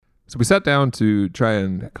So we sat down to try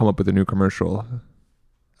and come up with a new commercial,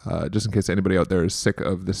 just in case anybody out there is sick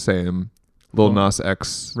of the same Lil Nas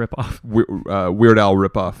X ripoff, Weird Al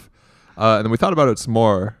ripoff. And then we thought about it some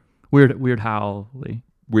more. Weird Howley.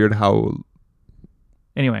 Weird Howl.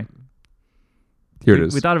 Anyway, here it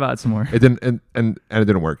is. We thought about it some more. It didn't, and it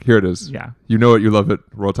didn't work. Here it is. Yeah. You know it, you love it.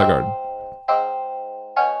 Royal Thai Garden.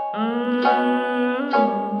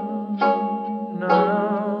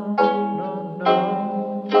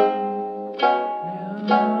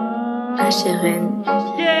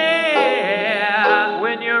 Yeah,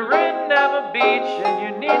 when you're in Napa Beach and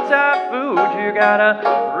you need Thai food, you gotta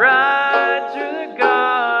ride to the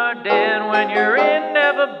garden. When you're in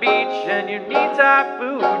Napa Beach and you need Thai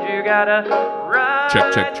food, you gotta ride to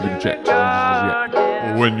the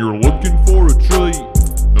garden. When you're looking for a treat,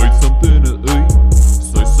 need something to eat,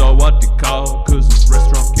 say Sawadee-ka, cause this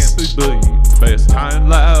restaurant can't be beat. Best Thai in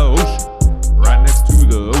Laos, right next to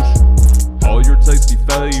the ocean. All your tasty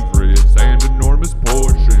favorites and enormous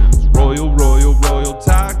portions. Royal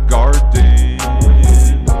Thai Garden.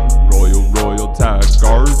 Royal Thai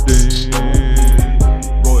Garden.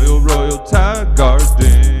 Royal Thai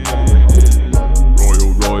Garden.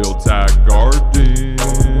 Royal Thai Garden.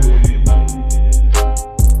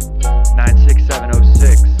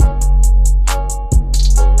 96706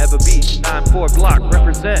 Eva Beach, 94 block.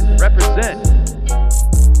 Represent.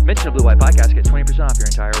 Mention a Blue White Podcast, get 20% off your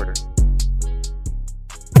entire order.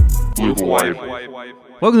 Blue White.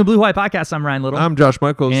 Welcome to the Blue White Podcast. I'm Ryan Little. I'm Josh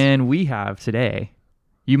Michaels. And we have today,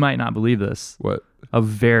 you might not believe this, What? a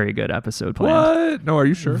very good episode planned. What? No, are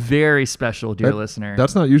you sure? Very special, dear listener.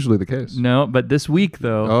 That's not usually the case. No, but this week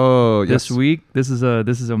though. Oh, yes. This week, this is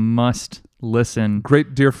a must listen.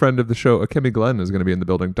 Great dear friend of the show, Akemi Glenn, is going to be in the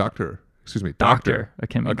building. Dr.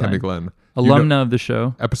 Akemi Glenn. Alumna of the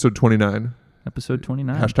show. Episode 29. Episode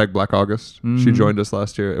 29. Hashtag Black August. She joined us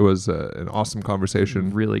last year. It was an awesome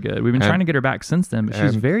conversation. Really good. We've been trying to get her back since then, but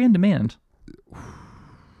she's and- very in demand.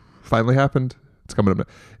 Finally happened. It's coming up.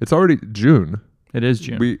 It's already June. It is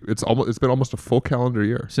June. It's been almost a full calendar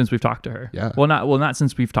year. Since we've talked to her. Yeah. Well, not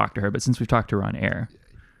since we've talked to her, but since we've talked to her on air.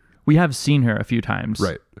 We have seen her a few times.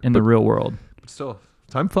 Right. In the real world. But still,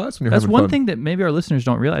 time flies when you're That's having one fun. thing that maybe our listeners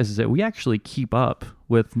don't realize is that we actually keep up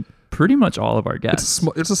with pretty much all of our guests.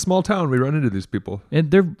 It's a small town. We run into these people. And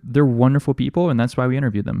they're wonderful people, and that's why we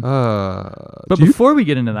interview them. But do before we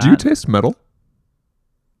get into that, you taste metal?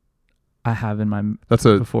 I have in my That's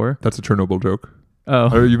a before. Chernobyl joke.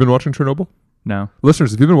 Oh, You've been watching Chernobyl? no.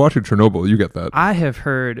 Listeners, if you've been watching Chernobyl, you get that. I have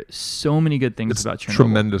heard so many good things It's about Chernobyl.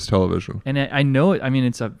 tremendous television. And I know it. I mean,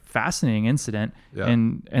 it's a fascinating incident, Yeah.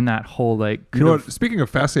 and that whole like. You know what? Speaking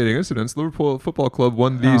of fascinating incidents, Liverpool Football Club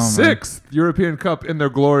won the Oh, my. 6th European Cup in their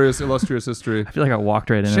glorious, illustrious history. I feel like I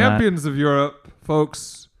walked right into Champions of Europe,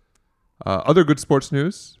 folks. Other good sports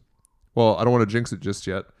news. Well, I don't want to jinx it just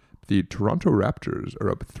yet. The Toronto Raptors are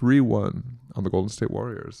up 3-1 on the Golden State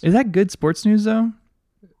Warriors. that. Is that good sports news though?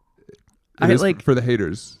 It is for the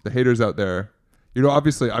haters out there. You know,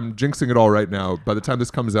 obviously, I'm jinxing it all right now. By the time this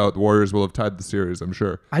comes out, the Warriors will have tied the series, I'm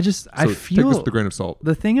sure. I So feel take this with a grain of salt.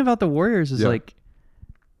 the thing about the Warriors is Yeah. like,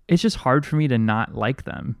 it's just hard for me to not like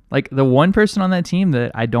them. Like the one person on that team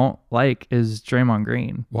that I don't like is Draymond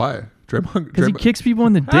Green. Why? Because he kicks people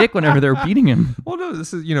in the dick whenever they're beating him. Well, no,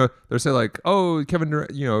 this is, they're saying like, oh, Kevin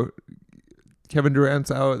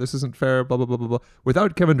Durant's out. This isn't fair, blah, blah, blah, blah, blah.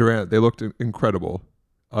 Without Kevin Durant, they looked incredible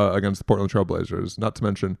against the Portland Trail Blazers. Not to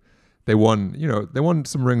mention, they won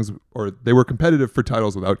some rings, or they were competitive for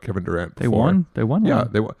titles without Kevin Durant before. They won Yeah, one.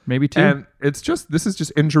 they won. Maybe two. And this is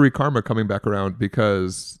just injury karma coming back around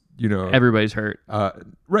because, Everybody's hurt.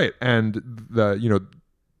 right. And the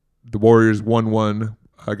Warriors won one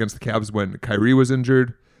against the Cavs when Kyrie was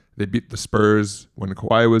injured. They beat the Spurs when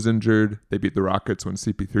Kawhi was injured. They beat the Rockets when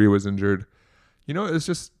CP3 was injured. It's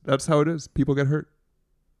just, that's how it is. People get hurt.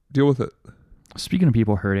 Deal with it. Speaking of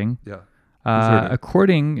people hurting, Yeah. Hurting?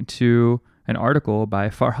 according to an article by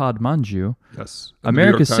Farhad Manjoo, Yes. In the New York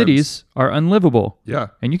America's Times. cities are unlivable. Yeah.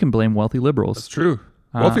 And you can blame wealthy liberals. That's true.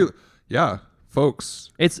 Wealthy, yeah,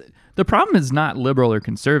 folks. The problem is not liberal or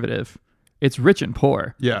conservative. It's rich and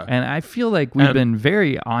poor. Yeah. And I feel like we've been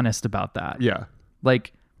very honest about that. Yeah.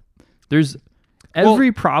 Like, there's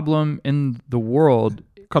every problem in the world.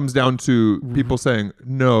 Comes down to people saying,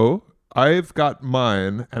 no, I've got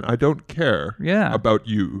mine and I don't care about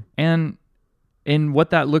you. And what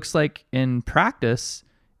that looks like in practice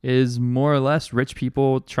is more or less rich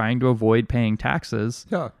people trying to avoid paying taxes.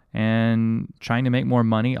 Yeah. And trying to make more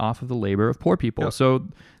money off of the labor of poor people. Yeah. So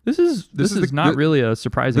this is not really a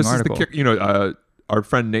surprising this article. Is the kick. Our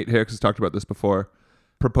friend Nate Hicks has talked about this before.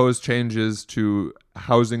 proposed changes to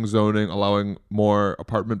housing zoning, allowing more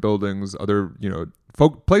apartment buildings, other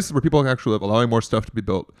places where people can actually live, allowing more stuff to be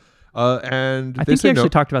built. And I they think say he actually no.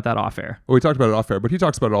 talked about that off air. Well, we talked about it off air, but he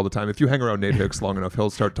talks about it all the time. If you hang around Nate Hicks long enough, he'll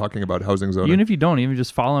start talking about housing zoning. Even if you don't, even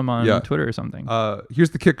just follow him on Yeah. Twitter or something.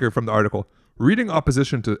 Here's the kicker from the article. Reading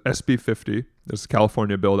opposition to SB 50, this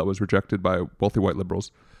California bill that was rejected by wealthy white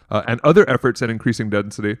liberals, and other efforts at increasing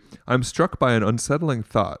density, I'm struck by an unsettling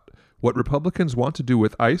thought. What Republicans want to do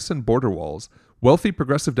with ICE and border walls, wealthy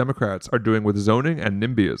progressive Democrats are doing with zoning and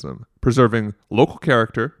NIMBYism, preserving local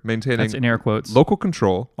character, maintaining That's in air quotes. local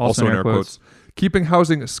control, Also also in in air air quotes. quotes, keeping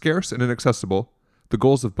housing scarce and inaccessible. The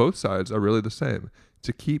goals of both sides are really the same,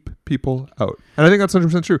 to keep people out. And I think that's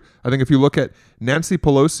 100% true. I think if you look at Nancy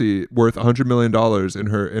Pelosi worth $100 million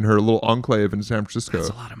in her little enclave in San Francisco. That's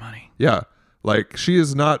a lot of money. Yeah. Like she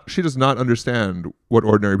does not understand what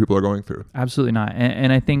ordinary people are going through. Absolutely not.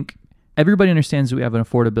 And I think everybody understands that we have an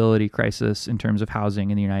affordability crisis in terms of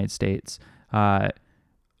housing in the United States.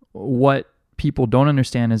 What people don't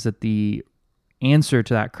understand is that the answer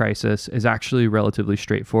to that crisis is actually relatively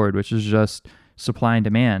straightforward, which is just supply and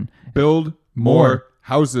demand. Build more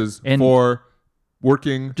houses And for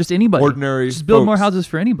working, just anybody, ordinary just build more folks. houses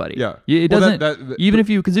for anybody. Yeah. It Well, doesn't even if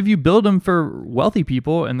you build them for wealthy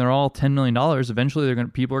people and they're all $10 million, eventually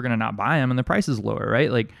people are going to not buy them and the price is lower,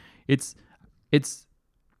 right? Like it's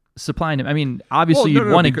supply and I mean, obviously Well, no,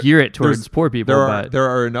 you'd want to because gear it towards there's- poor people, there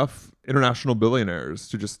are enough international billionaires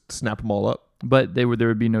to just snap them all up. but there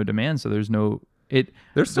would be no demand, so there's no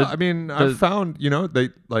There's still, the- I've found, they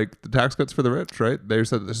like the tax cuts for the rich, right? They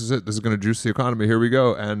said, this is it. This is going to juice the economy. Here we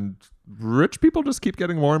go. And rich people just keep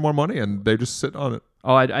getting more and more money and they just sit on it.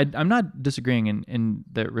 Oh, I'm not disagreeing in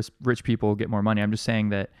that rich people get more money. I'm just saying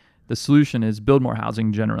that the solution is build more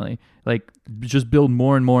housing generally. Like just build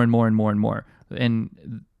more and more and more and more and more.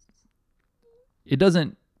 And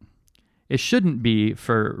it shouldn't be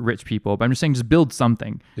for rich people, but I'm just saying just build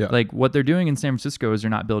something. Yeah. Like what they're doing in San Francisco is they're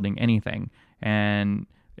not building anything. And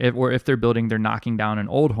if they're building, they're knocking down an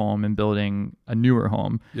old home and building a newer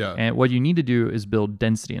home. Yeah. And what you need to do is build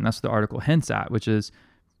density. And that's what the article hints at, which is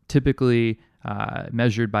typically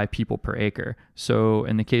measured by people per acre. So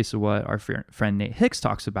in the case of what our friend Nate Hicks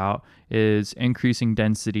talks about is increasing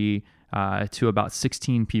density to about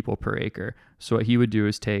 16 people per acre. So what he would do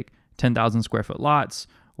is take 10,000 square foot lots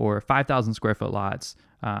or 5,000 square foot lots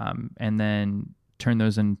and then turn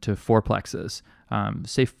those into fourplexes.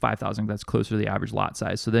 Say 5,000, that's closer to the average lot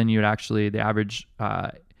size. So then the average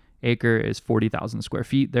acre is 40,000 square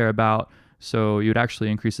feet thereabout. So you'd actually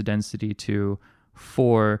increase the density to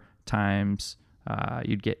 4 times,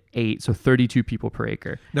 you'd get 8, so 32 people per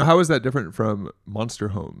acre. Now, how is that different from monster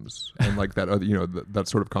homes and like that other, that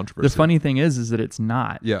sort of controversy? The funny thing is that it's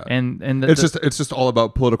not. Yeah. And it's just all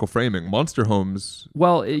about political framing. Monster homes.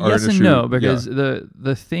 Well, are yes an and issue. no, because Yeah.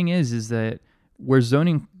 the thing is that where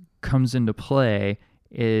zoning comes into play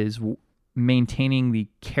is maintaining the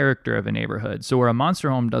character of a neighborhood. So where a monster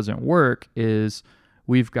home doesn't work is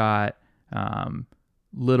we've got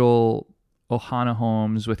little Ohana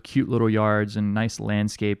homes with cute little yards and nice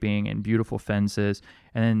landscaping and beautiful fences.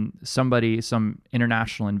 And then some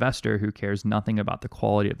international investor who cares nothing about the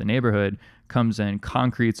quality of the neighborhood comes in,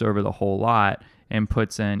 concretes over the whole lot and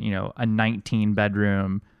puts in, a 19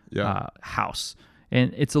 bedroom house.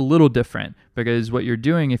 And it's a little different because what you're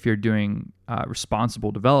doing if you're doing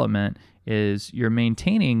responsible development is you're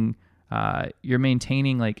maintaining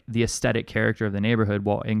like the aesthetic character of the neighborhood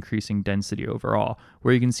while increasing density overall.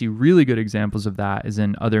 Where you can see really good examples of that is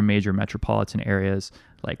in other major metropolitan areas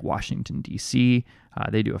like Washington, D.C.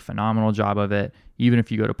 They do a phenomenal job of it. Even if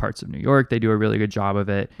you go to parts of New York, they do a really good job of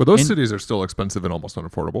it. But those cities are still expensive and almost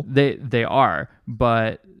unaffordable. They are,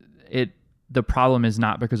 but the problem is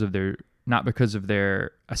not because of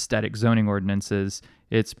their aesthetic zoning ordinances.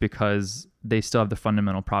 It's because they still have the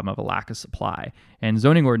fundamental problem of a lack of supply. And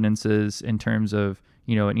zoning ordinances, in terms of,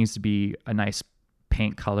 it needs to be a nice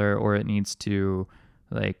paint color or it needs to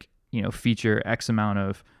feature X amount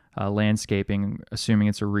of landscaping, assuming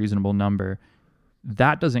it's a reasonable number,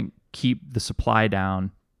 that doesn't keep the supply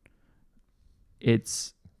down.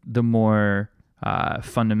 It's the more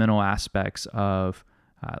fundamental aspects of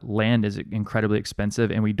land is incredibly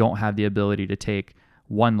expensive, and we don't have the ability to take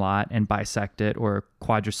one lot and bisect it or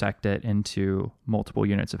quadrisect it into multiple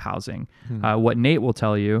units of housing. What Nate will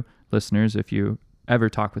tell you, listeners, if you ever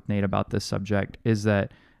talk with Nate about this subject, is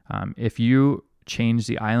that if you change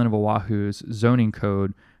the island of Oahu's zoning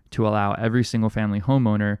code to allow every single family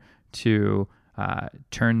homeowner to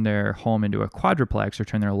turn their home into a quadruplex or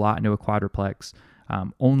turn their lot into a quadruplex,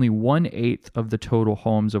 only 1/8 of the total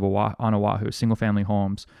homes on Oahu, single family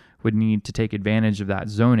homes, would need to take advantage of that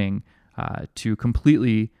zoning to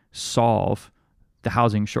completely solve the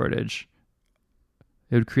housing shortage.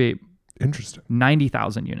 It would create Interesting.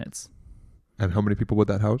 90,000 units. And how many people would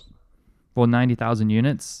that house? Well, 90,000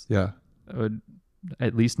 units Yeah. would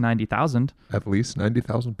at least 90,000. At least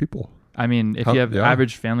 90,000 people. I mean, if How- you have yeah.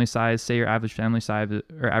 average family size, say your average family size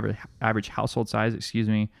or average household size, is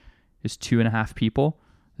 2.5 people,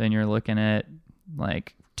 then you're looking at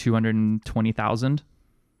like 220,000.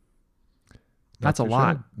 That's a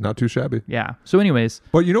lot. Not too shabby. Yeah. So anyways,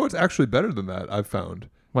 But you know what's actually better than that, I've found?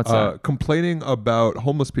 what's that? Complaining about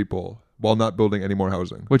homeless people while not building any more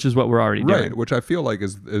housing. Which is what we're already doing. Right, which I feel like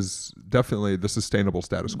is definitely the sustainable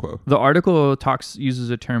status quo. The article uses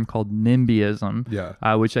a term called NIMBYism,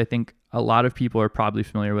 Yeah. which I think a lot of people are probably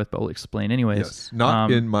familiar with, but we'll explain anyways. Yes.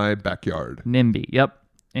 Not in my backyard. NIMBY. Yep.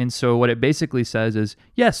 And so what it basically says is,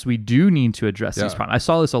 yes, we do need to address these Yeah. problems. I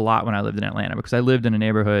saw this a lot when I lived in Atlanta because I lived in a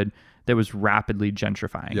neighborhood that was rapidly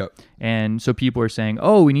gentrifying. Yep. And so people are saying,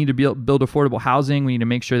 oh, we need to build affordable housing. We need to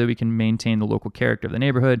make sure that we can maintain the local character of the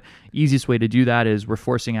neighborhood. Easiest way to do that is we're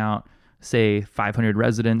forcing out, say, 500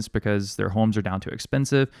 residents because their homes are down too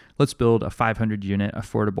expensive. Let's build a 500-unit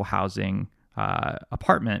affordable housing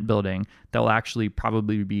apartment building that will actually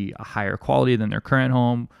probably be a higher quality than their current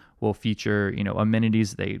home, will feature,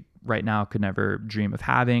 amenities they right now could never dream of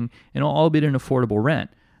having, and it'll all be at an affordable rent.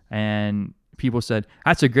 And people said,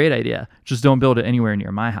 that's a great idea. Just don't build it anywhere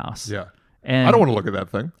near my house. Yeah. And I don't want to look at that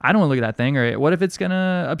thing. I don't want to look at that thing. Or what if it's going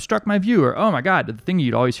to obstruct my view? Or, oh my God, the thing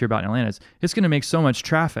you'd always hear about in Atlanta is it's going to make so much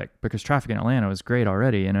traffic, because traffic in Atlanta is great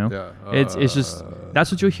already, Yeah. It's just,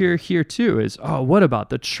 that's what you'll hear here too is, oh, what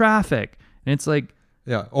about the traffic? And it's like,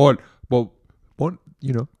 Yeah. Oh, well,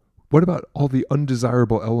 what about all the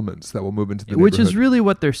undesirable elements that will move into the which is neighborhood? really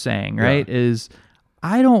what they're saying, right? Is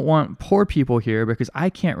I don't want poor people here because I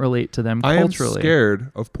can't relate to them I am culturally.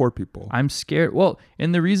 scared of poor people. I'm scared. Well,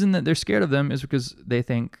 and the reason that they're scared of them is because they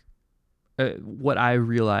think what I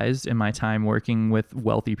realized in my time working with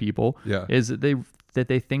wealthy people Yeah. is that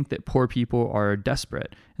they think that poor people are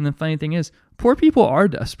desperate. And the funny thing is, poor people are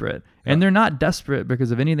desperate, and they're not desperate because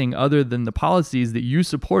of anything other than the policies that you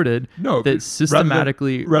supported that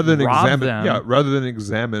systematically rather than rob examine, them. rather than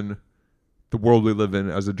examine the world we live in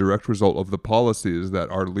as a direct result of the policies that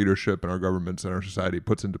our leadership and our governments and our society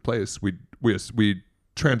puts into place, we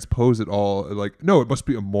transpose it all like, no, it must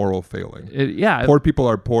be a moral failing. Poor people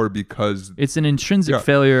are poor because it's an intrinsic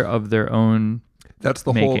failure of their own. That's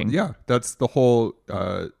the making. whole. Yeah, that's the whole.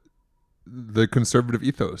 The conservative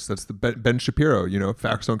ethos. That's the Ben Shapiro.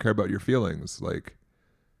 Facts don't care about your feelings. Like,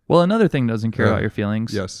 Well, another thing doesn't care about your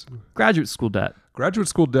feelings. yes, Graduate school debt. graduate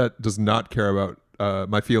school debt does not care about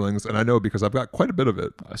my feelings, and I know because I've got quite a bit of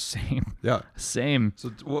it. Same. Yeah. Same. So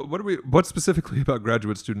what specifically about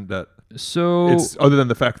graduate student debt? So It's other than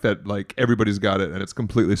the fact that like everybody's got it and it's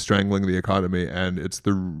completely strangling the economy, and it's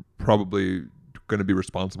probably going to be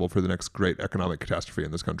responsible for the next great economic catastrophe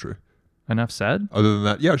in this country. enough said. Other than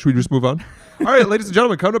that, yeah, should we just move on? All right, ladies and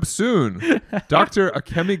gentlemen, coming up soon, Dr.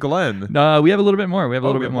 Akemi Glenn. We have a little bit more. We have a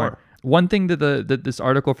little we bit have more. more. One thing that this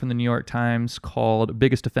article from the New York Times called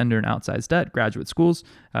 "Biggest Offender in Outsized Debt: Graduate Schools,"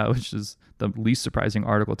 which is the least surprising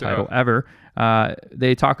article title ever.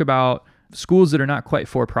 They talk about schools that are not quite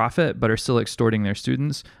for profit but are still extorting their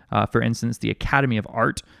students. For instance, the Academy of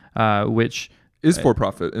Art, which Is for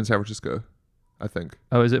profit in San Francisco, I think.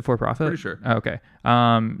 Oh, is it for profit? Pretty sure. Okay.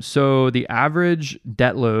 So the average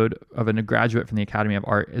debt load of a graduate from the Academy of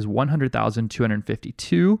Art is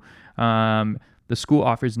 $100,252. The school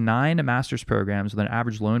offers 9 master's programs with an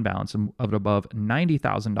average loan balance of above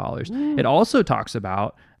 $90,000. It also talks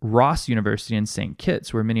about Ross University in St.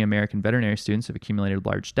 Kitts, where many American veterinary students have accumulated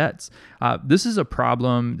large debts. This is a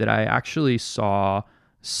problem that I actually saw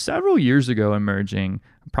several years ago emerging,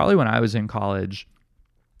 probably when I was in college.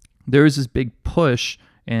 There was this big push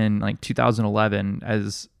in like 2011,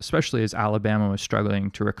 especially as Alabama was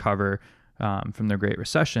struggling to recover from the Great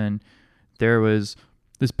Recession. There was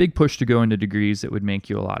this big push to go into degrees that would make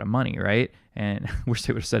you a lot of money, right? And I wish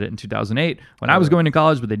they would have said it in 2008 when I was going to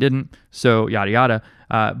college, but they didn't. So yada yada.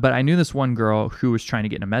 But I knew this one girl who was trying to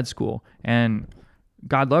get into med school, and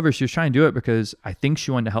God love her, she was trying to do it because I think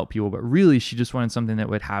she wanted to help people, but really she just wanted something that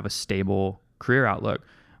would have a stable career outlook.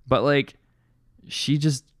 But like she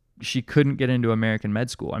couldn't get into American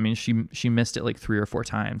med school. I mean, she missed it like 3 or 4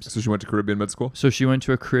 times. So she went to Caribbean med school? So she went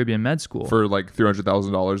to a Caribbean med school. For like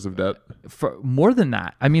 $300,000 of debt? For more than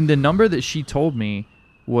that. I mean, the number that she told me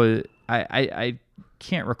was, I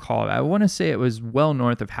can't recall. I want to say it was well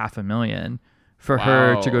north of $500,000 for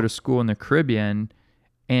her to go to school in the Caribbean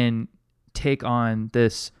and take on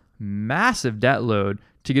this massive debt load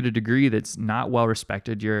to get a degree that's not well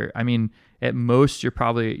respected. At most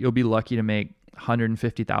you'll be lucky to make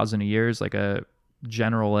 $150,000 a year as like a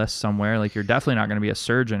generalist somewhere. Like you're definitely not going to be a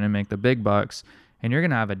surgeon and make the big bucks, and you're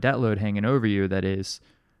going to have a debt load hanging over you that is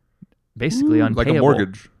basically unpayable. Like a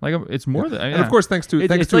mortgage. It's more than, And of course,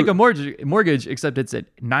 it's like a mortgage, except it's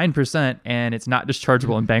at 9% and it's not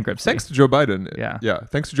dischargeable in bankruptcy. Thanks to Joe Biden. Yeah.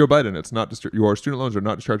 Thanks to Joe Biden, it's not your student loans are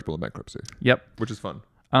not dischargeable in bankruptcy. Yep. Which is fun.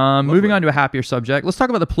 Moving on to a happier subject, let's talk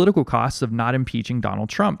about the political costs of not impeaching Donald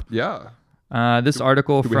Trump. Yeah. This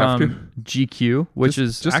article from GQ, which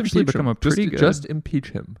has actually become a pretty good. Just impeach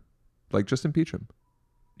him. Like, just impeach him.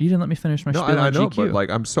 You didn't let me finish my spiel on I know, GQ. but like,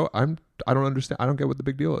 I don't understand. I don't get what the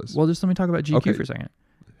big deal is. Well, just let me talk about GQ for a second.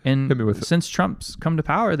 And Hit me with it. Since Trump's come to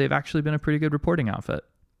power, they've actually been a pretty good reporting outfit.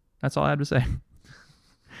 That's all I have to say.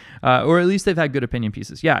 Or at least they've had good opinion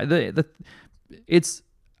pieces. Yeah,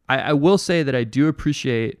 I will say that I do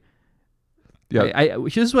appreciate. Yeah,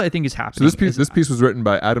 here's what I think is happening. So this piece was written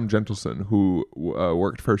by Adam Gentleson, who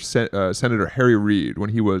worked for Senator Harry Reid when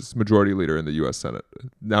he was Majority Leader in the U.S. Senate.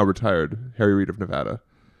 Now retired, Harry Reid of Nevada.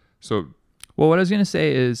 So, well, what I was going to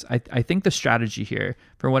say is I think the strategy here,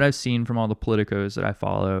 from what I've seen from all the politicos that I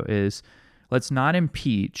follow, is let's not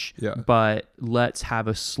impeach, but let's have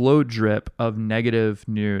a slow drip of negative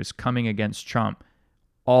news coming against Trump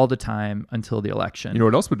all the time until the election. You know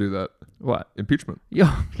what else would do that? What? Impeachment.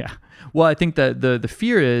 Yeah. Well, I think that the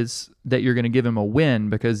fear is that you're going to give him a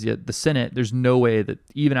win because the Senate, there's no way that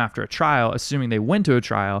even after a trial, assuming they went to a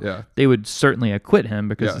trial, they would certainly acquit him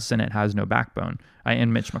because the Senate has no backbone.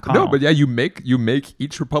 And Mitch McConnell. No, but you make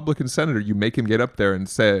each Republican senator, you make him get up there and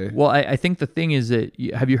say. Well, I think the thing is that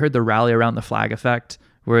have you heard the rally around the flag effect,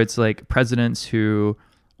 where it's like presidents who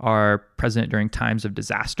are president during times of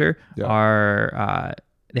disaster are.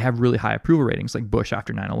 They have really high approval ratings, like Bush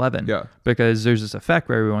after 9/11. Yeah. Because there's this effect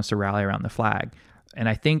where everyone wants to rally around the flag. And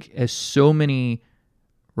I think as so many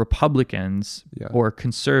Republicans or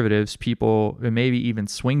conservatives, people, and maybe even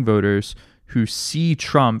swing voters who see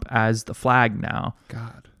Trump as the flag now.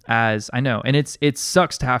 God. As I know. And it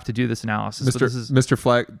sucks to have to do this analysis. Mr.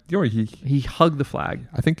 Flag, he hugged the flag.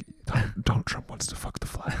 I think Donald Trump wants to fuck the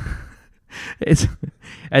flag. It's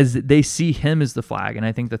as they see him as the flag. And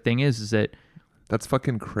I think the thing is that that's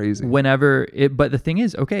fucking crazy. But the thing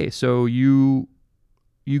is, okay, so you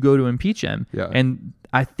go to impeach him, and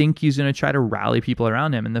I think he's going to try to rally people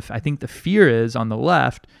around him. And I think the fear is on the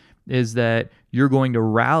left is that you're going to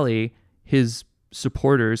rally his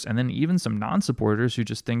supporters and then even some non-supporters who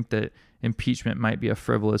just think that impeachment might be a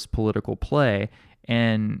frivolous political play,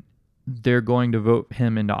 and they're going to vote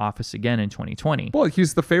him into office again in 2020. Well,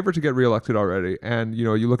 he's the favorite to get reelected already. And,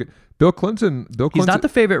 you look at Bill Clinton. He's not the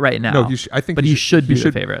favorite right now. No, but he should be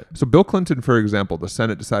the favorite. So Bill Clinton, for example, the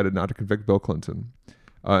Senate decided not to convict Bill Clinton.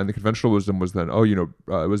 And the conventional wisdom was then, it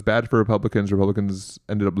was bad for Republicans. Republicans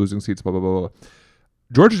ended up losing seats, blah, blah, blah, blah.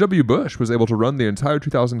 George W. Bush was able to run the entire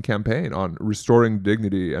 2000 campaign on restoring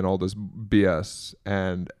dignity and all this BS.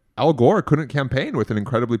 And Al Gore couldn't campaign with an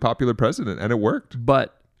incredibly popular president, and it worked.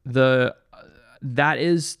 But that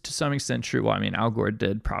is to some extent true. Well, I mean, Al Gore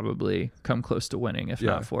did probably come close to winning, if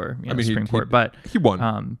not for the Supreme Court. But he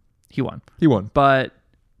won. He won. But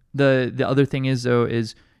the other thing is, though,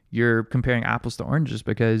 is you're comparing apples to oranges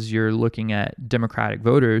because you're looking at Democratic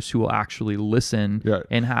voters who will actually listen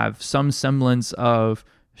and have some semblance of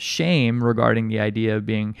shame regarding the idea of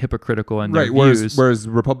being hypocritical in their views. Whereas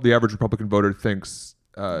the average Republican voter thinks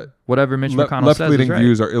whatever Mitch McConnell says left-leaning is right.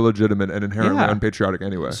 views are illegitimate and inherently unpatriotic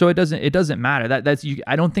anyway. So it doesn't matter.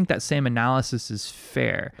 I don't think that same analysis is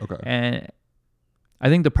fair. Okay. And I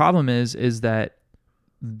think the problem is that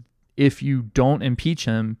if you don't impeach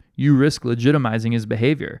him, you risk legitimizing his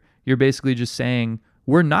behavior. You're basically just saying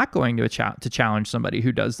we're not going to challenge somebody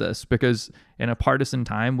who does this because in a partisan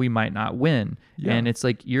time we might not win. Yeah. And it's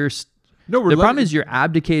like the problem is you're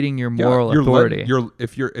abdicating your moral authority.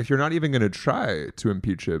 If you're not even going to try to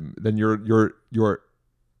impeach him, then you're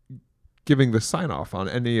giving the sign off on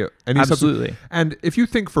any absolutely. And if you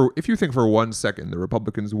think for 1 second the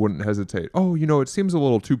Republicans wouldn't hesitate. Oh, it seems a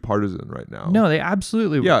little too partisan right now. No, they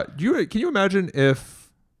absolutely would. Yeah. Can you imagine if?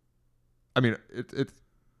 I mean,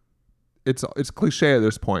 it's cliche at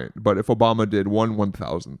this point, but if Obama did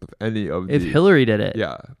 1/1000th of any of if Hillary did it,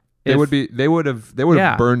 they would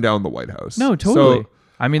have burned down the White House. No, totally. So,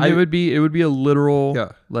 I mean, it would be a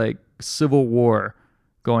literal like civil war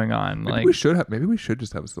going on. Maybe we should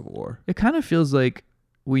just have a civil war. It kind of feels like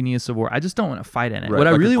we need a civil war. I just don't want to fight in it. Right. What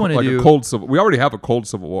I really want to do, a cold civil. We already have a cold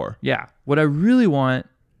civil war. Yeah. What I really want,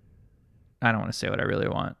 I don't want to say what I really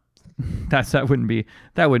want. that wouldn't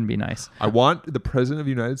be nice. I want the President of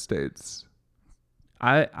the United States.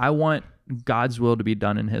 I want God's will to be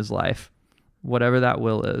done in his life, whatever that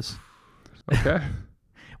will is. Okay.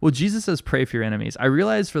 Well, Jesus says, pray for your enemies. I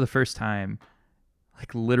realized for the first time,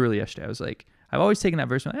 like literally yesterday, I was like, I've always taken that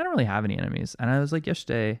verse, I don't really have any enemies. And I was like,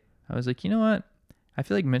 yesterday, I was like, you know what? I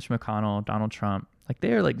feel like Mitch McConnell, Donald Trump, like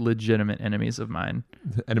they are like legitimate enemies of mine.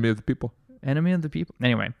 The enemy of the people. Enemy of the people.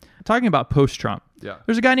 Anyway, talking about post-Trump. Yeah.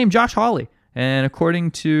 There's a guy named Josh Hawley. And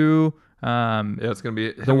according to Yeah, it's going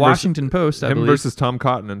to be the Washington Post, I him believe, versus Tom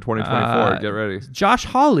Cotton in 2024. Get ready. Josh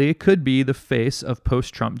Hawley could be the face of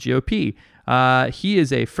post-Trump GOP. He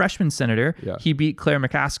is a freshman senator. Yeah. He beat Claire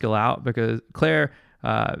McCaskill out because Claire,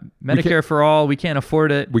 Medicare for all, we can't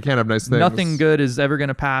afford it. We can't have nice things. Nothing good is ever going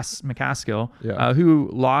to pass McCaskill, Yeah. who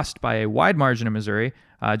lost by a wide margin in Missouri.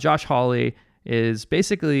 Josh Hawley is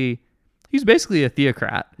basically a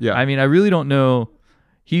theocrat. Yeah. I mean, I really don't know.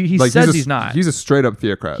 He Like, says he's not. He's a straight up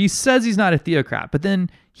theocrat. He says he's not a theocrat, but then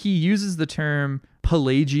he uses the term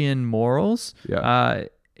Pelagian morals. Yeah.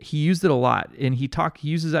 He used it a lot, and he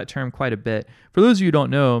uses that term quite a bit. For those of you who don't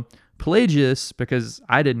know, Pelagius, because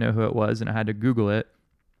I didn't know who it was and I had to Google it,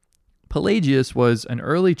 Pelagius was an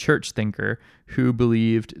early church thinker who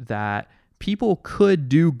believed that people could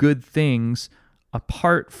do good things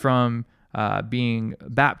apart from being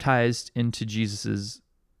baptized into Jesus's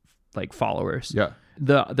like followers. Yeah.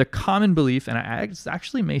 The common belief, and it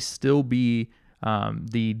actually may still be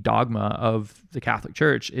the dogma of the Catholic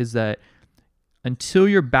Church, is that until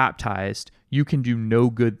you're baptized, you can do no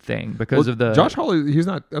good thing because of the Josh Hawley.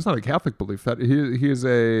 That's not a Catholic belief. That he is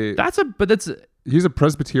a. He's a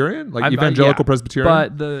Presbyterian, like evangelical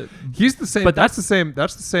Presbyterian. But he's the same. but That's the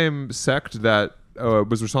same sect that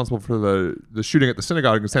was responsible for the shooting at the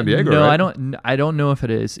synagogue in San Diego. No, right? I don't know if it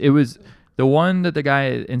is. It was the one that the guy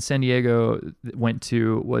in San Diego went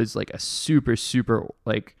to was like a super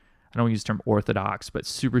like, I don't use the term orthodox, but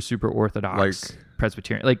super orthodox Like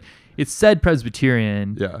Presbyterian. Like it said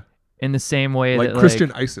Presbyterian. Yeah. In the same way like that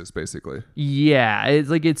Christian ISIS, basically. Yeah, it's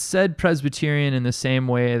like it said Presbyterian in the same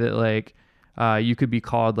way that like you could be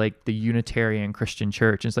called like the Unitarian Christian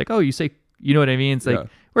Church. And it's like, oh, you say, you know what I mean? It's like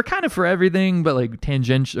we're kind of for everything, but like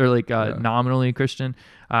tangential or like nominally Christian.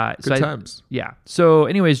 Good times. Yeah. So,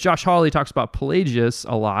 anyways, Josh Hawley talks about Pelagius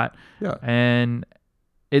a lot. Yeah. And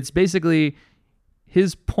it's basically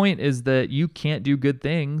his point is that you can't do good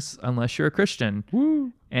things unless you're a Christian.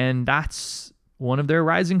 Woo. And that's one of their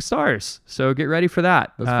rising stars. So get ready for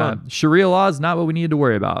that. That's fun. Sharia law is not what we need to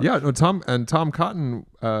worry about. Yeah, no, Tom Cotton,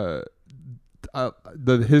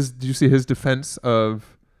 did you see his defense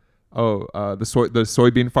of the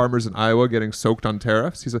soybean farmers in Iowa getting soaked on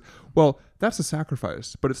tariffs? He said, well, that's a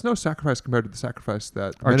sacrifice, but it's no sacrifice compared to the sacrifice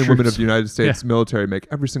that Our men and troops. women of the United States military make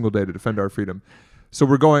every single day to defend our freedom. So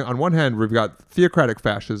we're going, on one hand, we've got theocratic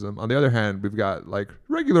fascism. On the other hand, we've got like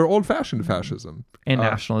regular old-fashioned fascism. And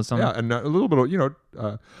nationalism. Yeah, and a little bit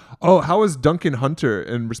of, how is Duncan Hunter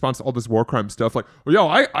in response to all this war crime stuff? Like, well,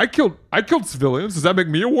 I killed civilians. Does that make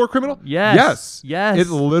me a war criminal? Yes. It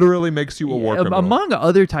literally makes you a war criminal. Among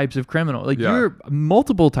other types of criminal. Like you're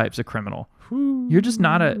multiple types of criminal. You're just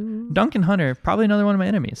not a Duncan Hunter, probably another one of my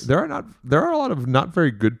enemies. There are a lot of not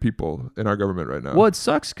very good people in our government right now. Well, it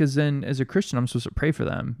sucks because then as a Christian, I'm supposed to pray for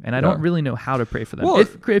them. And I don't really know how to pray for them. Well,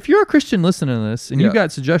 if you're a Christian listening to this and you've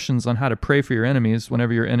got suggestions on how to pray for your enemies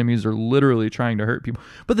whenever your enemies are literally trying to hurt people.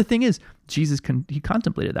 But the thing is, Jesus, he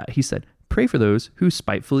contemplated that. He said, pray for those who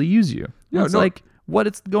spitefully use you. Yeah, it's like what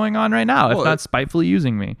it's going on right now, if not spitefully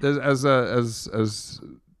using me. As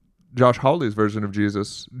Josh Hawley's version of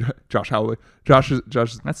Jesus, Josh,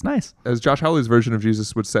 that's nice. As Josh Hawley's version of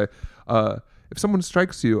Jesus would say, if someone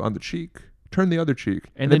strikes you on the cheek, turn the other cheek,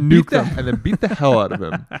 and then nuke them, and then beat the hell out of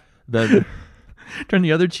him. Then turn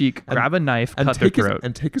the other cheek, grab a knife, cut their throat,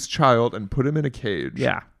 and take his child and put him in a cage.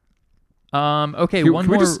 Yeah. Okay. Can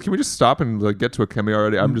we just stop and like, get to a Kemi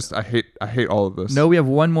already? I hate all of this. No, we have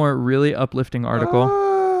one more really uplifting article.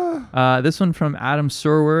 This one from Adam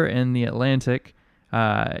Serwer in The Atlantic.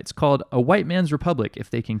 It's called "A White Man's Republic If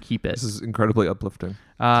They Can Keep It." This is incredibly uplifting.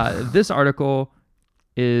 This article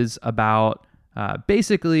is about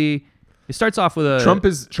basically. It starts off with a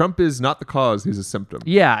Trump is not the cause; he's a symptom.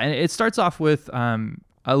 Yeah, and it starts off with a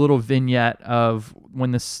little vignette of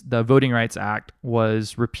when the Voting Rights Act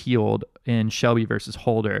was repealed in Shelby versus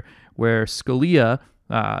Holder, where Scalia,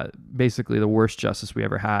 basically the worst justice we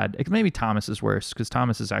ever had. Maybe Thomas is worse because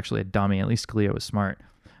Thomas is actually a dummy. At least Scalia was smart.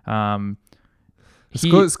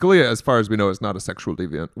 Scalia, as far as we know, is not a sexual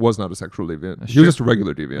deviant. Was not a sexual deviant. He was just a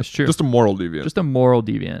regular deviant. That's true. Just a moral deviant. Just a moral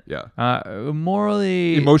deviant. Yeah.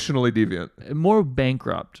 Emotionally deviant.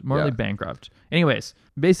 Morally bankrupt. Anyways,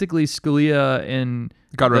 basically Scalia in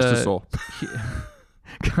God rest his soul.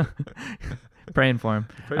 Praying for him.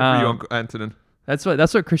 Pray for you, Uncle Antonin. That's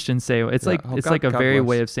what Christians say. It's Yeah. like Oh, it's God- like a God very bless.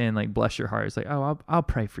 way of saying like bless your heart. It's like, oh, I'll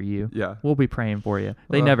pray for you. Yeah. We'll be praying for you.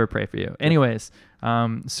 They Well, never pray for you. Anyways,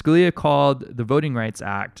 Scalia called the Voting Rights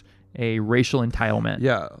Act a racial entitlement.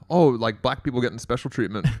 Yeah. Oh, like black people getting special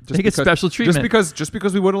treatment. They get special treatment. Just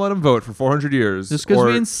because we wouldn't let them vote for 400 years. Just because or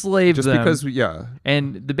we enslaved just them. because we, yeah.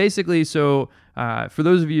 And basically, so for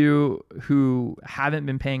those of you who haven't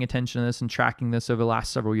been paying attention to this and tracking this over the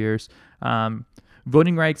last several years,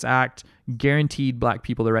 Voting Rights Act guaranteed black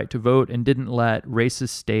people the right to vote and didn't let racist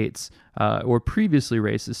states or previously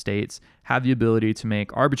racist states have the ability to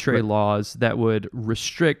make arbitrary laws that would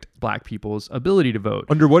restrict black people's ability to vote.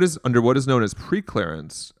 Under what is known as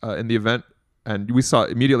preclearance, in the event, and we saw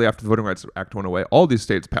immediately after the Voting Rights Act went away, all these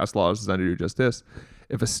states passed laws designed to do just this.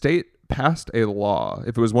 If a state passed a law,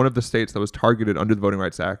 if it was one of the states that was targeted under the Voting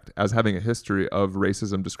Rights Act as having a history of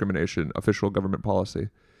racism, discrimination, official government policy,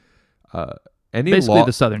 any Basically law,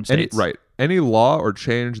 the southern states. any law or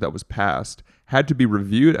change that was passed had to be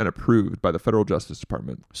reviewed and approved by the federal Justice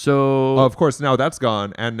Department. So Of course, now that's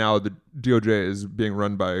gone, and now the DOJ is being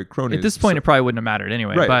run by cronies. at this point, it probably wouldn't have mattered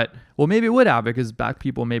anyway. Right. But, well, maybe it would have because black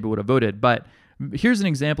people maybe would have voted. But here's an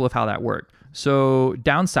example of how that worked. So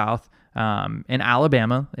down south in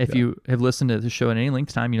Alabama, if you have listened to the show at any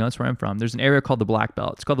length of time, you know that's where I'm from. There's an area called the Black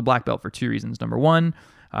Belt. It's called the Black Belt for two reasons. Number one,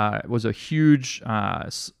 it was a huge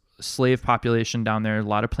slave population down there, a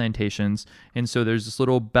lot of plantations. And so there's this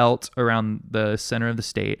little belt around the center of the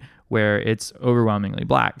state where it's overwhelmingly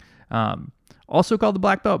black. Also called the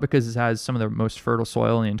Black Belt because it has some of the most fertile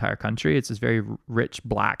soil in the entire country. It's this very rich,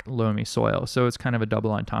 black, loamy soil. So it's kind of a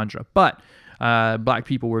double entendre. But black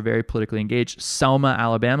people were very politically engaged. Selma,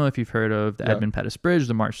 Alabama, if you've heard of the Edmund Pettus Bridge,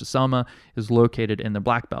 the March to Selma, is located in the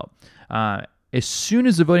Black Belt. As soon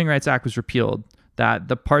as the Voting Rights Act was repealed, that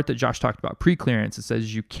the part that Josh talked about, preclearance, it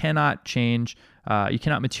says you cannot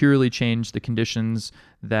materially change the conditions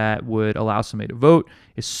that would allow somebody to vote.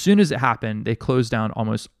 As soon as it happened, they closed down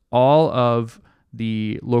almost all of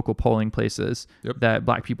the local polling places that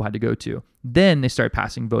black people had to go to. Then they started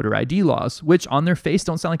passing voter ID laws, which on their face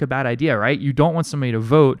don't sound like a bad idea, right? You don't want somebody to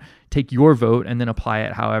vote, take your vote, and then apply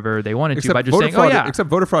it however they wanted to by just saying, fraud, except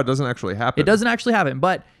voter fraud doesn't actually happen. It doesn't actually happen.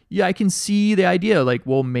 But yeah, I can see the idea like,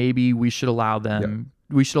 well, maybe we should allow them,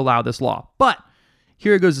 we should allow this law. But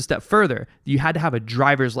here it goes a step further. You had to have a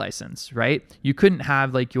driver's license, right? You couldn't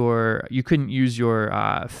have you couldn't use your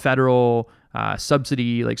federal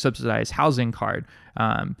subsidized housing card.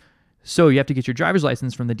 So you have to get your driver's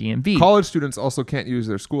license from the DMV. College students also can't use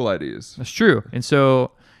their school IDs. That's true. And so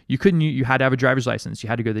you had to have a driver's license. You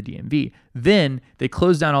had to go to the DMV. Then they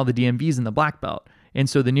closed down all the DMVs in the Black Belt. And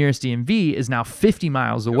so the nearest DMV is now 50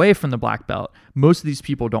 miles away from the Black Belt. Most of these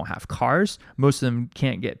people don't have cars. Most of them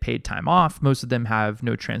can't get paid time off. Most of them have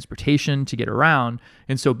no transportation to get around.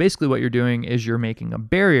 And so basically what you're doing is you're making a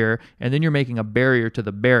barrier, and then you're making a barrier to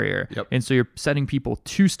the barrier. And so you're setting people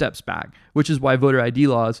 2 steps back, which is why voter ID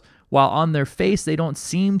laws, while on their face they don't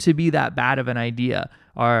seem to be that bad of an idea,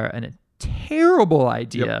 are a terrible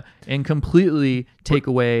idea and completely take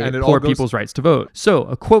away poor people's rights to vote. So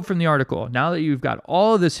a quote from the article, now that you've got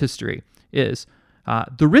all of this history, is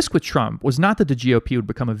the risk with Trump was not that the GOP would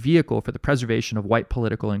become a vehicle for the preservation of white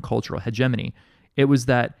political and cultural hegemony. It was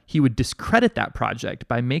that he would discredit that project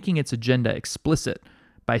by making its agenda explicit,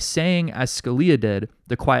 by saying, as Scalia did,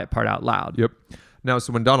 the quiet part out loud. Now,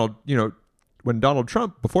 so before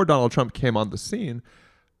Donald Trump came on the scene,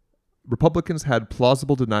 Republicans had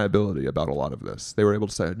plausible deniability about a lot of this. They were able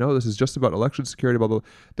to say, no, this is just about election security, blah, blah, blah.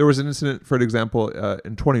 There was an incident, for example,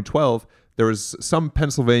 in 2012, there was some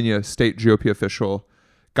Pennsylvania state GOP official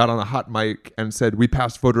got on a hot mic and said, we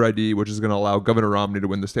passed voter ID, which is going to allow Governor Romney to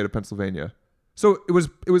win the state of Pennsylvania. So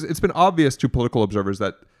it's been obvious to political observers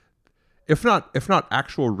that if not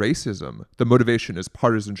actual racism, the motivation is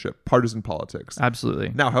partisanship, partisan politics.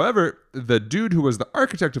 Absolutely. Now, however, the dude who was the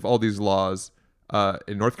architect of all these laws,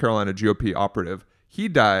 in North Carolina, GOP operative, he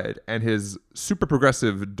died, and his super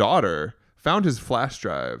progressive daughter found his flash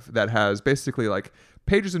drive that has basically like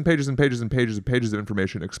pages and pages and pages and pages and pages of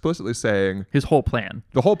information explicitly saying his whole plan.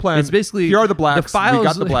 The whole plan. It's basically here are the blacks. The files, we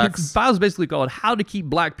got the blacks. The file's basically called "How to Keep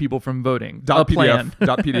Black People from Voting." .pdf,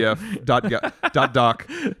 .doc.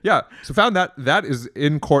 Yeah. So found that is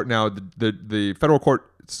in court now. The federal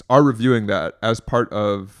courts are reviewing that as part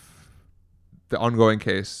of the ongoing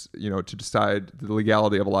case, to decide the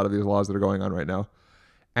legality of a lot of these laws that are going on right now.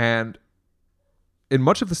 And in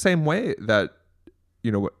much of the same way that,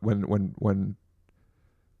 when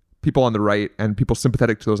people on the right and people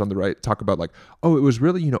sympathetic to those on the right talk about like, oh, it was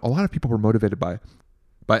really, a lot of people were motivated by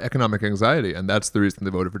economic anxiety, and that's the reason they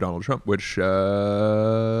voted for Donald Trump, which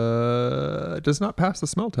does not pass the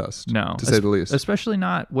smell test. No, to say the least. Especially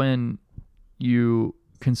not when you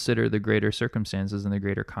consider the greater circumstances and the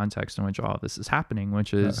greater context in which all of this is happening,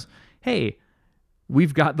 which is, hey,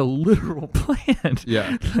 we've got the literal plan.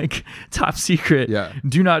 Yeah. Like top secret. Yeah.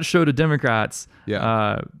 Do not show to Democrats.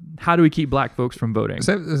 Yeah. How do we keep black folks from voting? It's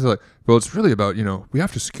like, well, it's really about, we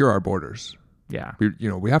have to secure our borders. Yeah.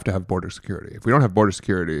 We have to have border security. If we don't have border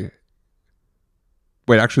security,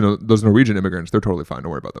 wait, actually, no, those Norwegian immigrants, they're totally fine.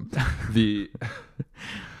 Don't worry about them.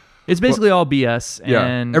 It's basically all BS. Yeah.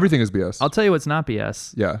 And Everything is BS. I'll tell you what's not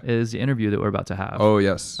BS. Yeah. Is the interview that we're about to have. Oh,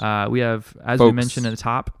 yes. We have, as we Folks, mentioned at the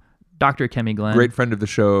top, Dr. Kemi Glenn. Great friend of the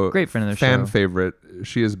show. Great friend of the fan show. favorite.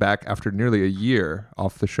 She is back after nearly a year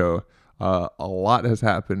off the show. A lot has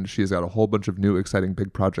happened. She's got a whole bunch of new, exciting,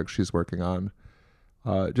 big projects she's working on.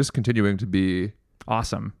 Just continuing to be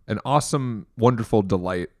Awesome. an awesome, wonderful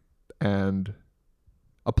delight, and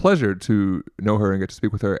a pleasure to know her and get to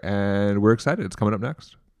speak with her. And we're excited. It's coming up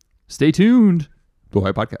next. Stay tuned. Blue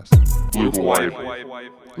White Podcast.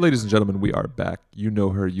 Ladies and gentlemen, we are back. You know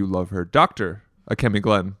her. You love her. Dr. Kemi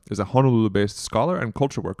Glenn is a Honolulu-based scholar and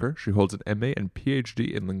culture worker. She holds an MA and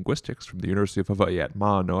PhD in linguistics from the University of Hawaii at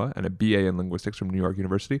Manoa and a BA in linguistics from New York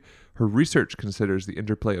University. Her research considers the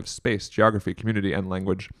interplay of space, geography, community, and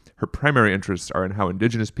language. Her primary interests are in how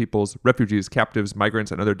indigenous peoples, refugees, captives,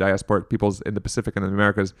 migrants, and other diasporic peoples in the Pacific and the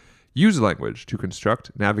Americas use language to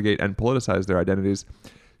construct, navigate, and politicize their identities.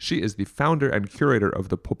 She is the founder and curator of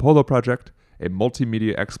the Popolo Project, a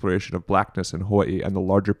multimedia exploration of blackness in Hawaii and the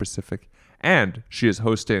larger Pacific. And she is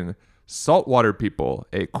hosting Saltwater People,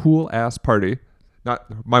 a cool-ass party,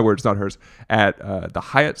 not my words, not hers, at the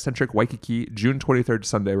Hyatt-centric Waikiki, June 23rd,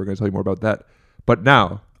 Sunday. We're going to tell you more about that. But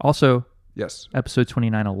now... Also, yes. episode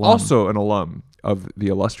 29 alum. Also an alum of the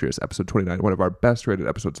illustrious episode 29, one of our best-rated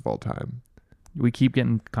episodes of all time. We keep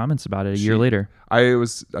getting comments about it a year later. I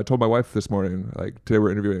told my wife this morning, like, today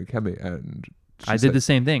we're interviewing Kemi, and... I did the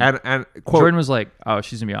same thing. And quote, Jordan was like, oh,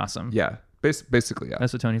 she's going to be awesome. Yeah. Basically, yeah.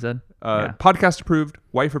 That's what Tony said. Yeah. Podcast approved,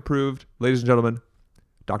 wife approved. Ladies and gentlemen,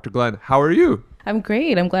 Dr. Glenn, how are you? I'm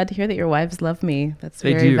great. I'm glad to hear that your wives love me. That's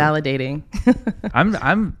They very do. validating.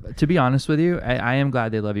 I'm to be honest with you, I am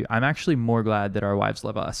glad they love you. I'm actually more glad that our wives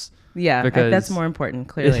love us. Yeah, Because- that's more important.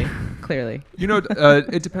 Clearly.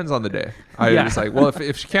 It depends on the day. Yeah. It's like, well, if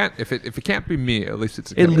it can't be me, at least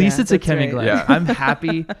it's a At Kemi. least it's a that's Kemi right. Glenn. Yeah. I'm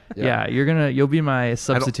happy. Yeah. Yeah, you'll be my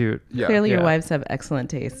substitute Yeah. Clearly, your Yeah. wives have excellent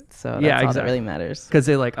taste. So that's Yeah, all that exactly. really matters. because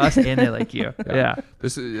they like us and they like you. Yeah.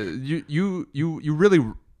 This is you really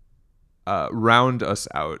round us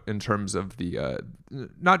out in terms of the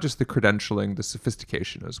not just the credentialing, the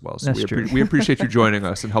sophistication as well. So That's we, true. we appreciate you joining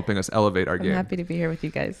us and helping us elevate our I'm game. happy to be here with you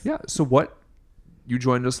guys. Yeah. So you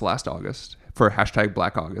joined us last August for hashtag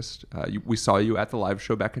Black August. We saw you at the live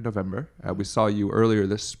show back in November. We saw you earlier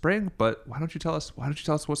this spring, but why don't you tell us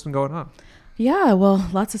what's been going on? Yeah, well,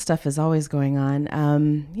 lots of stuff is always going on.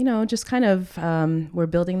 Just kind of, we're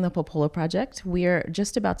building the Popolo Project. We're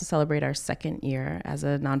just about to celebrate our second year as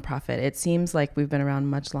a nonprofit. It seems like we've been around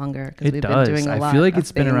much longer because It we've does. been doing a lot. I feel like of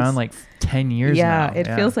it's been things. around like 10 years now. Yeah,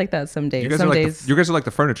 it feels like that some days. You guys Some are like days, you guys are like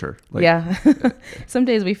the furniture. Like, yeah. Some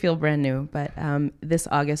days we feel brand new, but this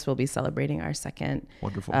August we'll be celebrating our second,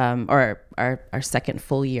 Wonderful. or our second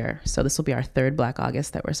full year. So this will be our third Black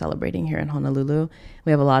August that we're celebrating here in Honolulu.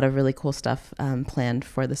 We have a lot of really cool stuff planned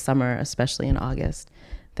for the summer, especially in August,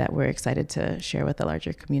 that we're excited to share with the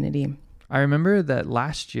larger community. I remember that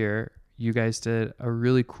last year you guys did a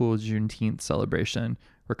really cool Juneteenth celebration.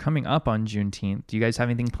 We're coming up on Juneteenth. Do you guys have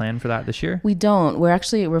anything planned for that this year? We don't.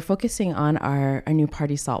 We're focusing on our new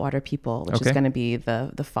party, Saltwater People, which Okay. is going to be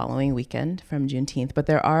the following weekend from Juneteenth. But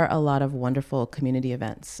there are a lot of wonderful community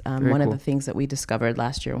events. Very One cool. of the things that we discovered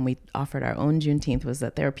last year when we offered our own Juneteenth was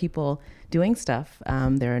that there are people doing stuff.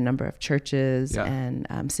 There are a number of churches Yeah.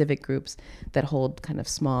 and civic groups that hold kind of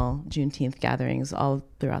small Juneteenth gatherings all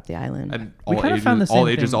throughout the island. And We all kinda ages, found the all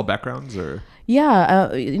same ages, thing. all backgrounds, or Yeah,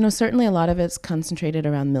 certainly a lot of it's concentrated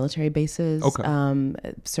around military bases. Okay.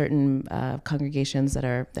 Certain congregations that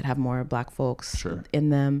have more Black folks Sure.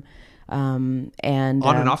 in them, and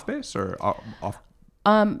on and off base, or off.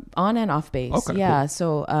 on and off base. Okay, Yeah. cool.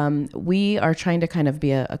 So we are trying to kind of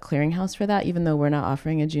be a clearinghouse for that. Even though we're not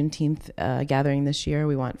offering a Juneteenth gathering this year,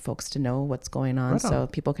 we want folks to know what's going on, Right on. so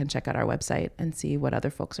people can check out our website and see what other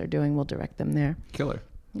folks are doing. We'll direct them there. Killer.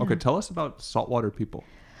 Okay, tell us about Saltwater People.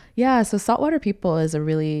 Yeah, so Saltwater People is a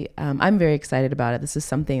really, I'm very excited about it. This is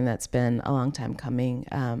something that's been a long time coming.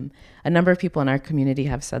 A number of people in our community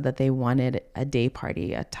have said that they wanted a day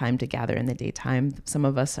party, a time to gather in the daytime. Some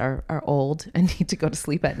of us are old and need to go to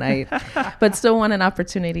sleep at night, but still want an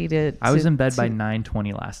opportunity to. I was in bed by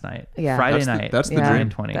 9:20 last night. Yeah. Friday That's the- night. that's the Yeah. dream.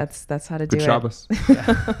 9:20. That's how to do Good it. Shabbos.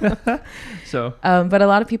 So But a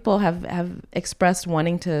lot of people have expressed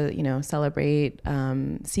wanting to, celebrate,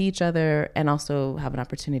 see each other, and also have an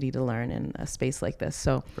opportunity to learn in a space like this.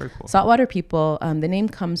 So Very cool. Saltwater People, the name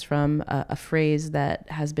comes from a phrase that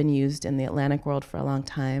has been used in the Atlantic world for a long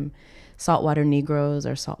time. Saltwater Negroes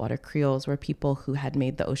or saltwater Creoles were people who had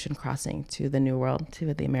made the ocean crossing to the New World,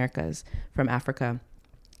 to the Americas from Africa.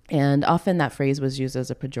 And often that phrase was used as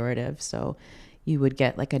a pejorative. So you would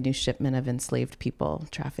get like a new shipment of enslaved people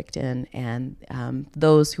trafficked in, and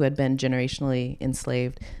those who had been generationally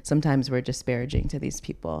enslaved sometimes were disparaging to these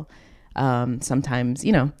people. Sometimes,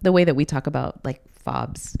 the way that we talk about like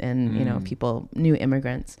fobs and, people, new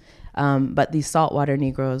immigrants. But these saltwater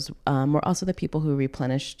Negroes were also the people who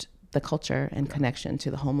replenished the culture and connection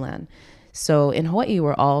to the homeland. So in Hawaii,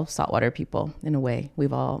 we're all saltwater people in a way.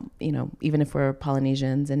 We've all, even if we're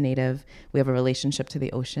Polynesians and Native, we have a relationship to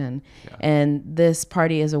the ocean. Yeah. And this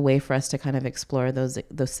party is a way for us to kind of explore those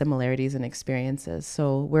similarities and experiences.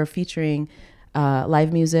 So we're featuring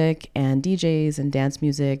live music and DJs and dance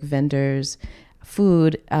music, vendors,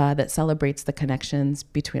 food that celebrates the connections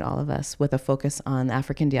between all of us, with a focus on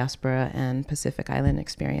African diaspora and Pacific Island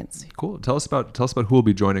experience. Cool. Tell us about who will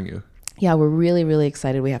be joining you. Yeah, we're really, really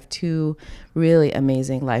excited. We have two really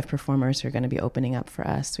amazing live performers who are going to be opening up for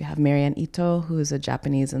us. We have Marianne Ito, who is a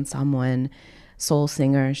Japanese and Samoan soul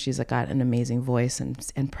singer. She's got an amazing voice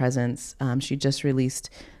and presence. She just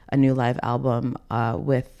released a new live album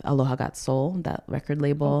with Aloha Got Soul, that record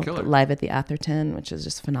label, live at the Atherton, which is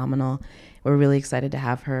just phenomenal. We're really excited to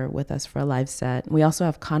have her with us for a live set. We also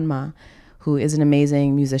have Kanma, who is an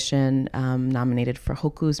amazing musician, nominated for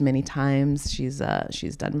Hokus many times. She's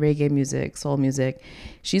done reggae music, soul music.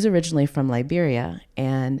 She's originally from Liberia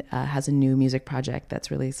and has a new music project that's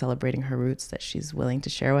really celebrating her roots that she's willing to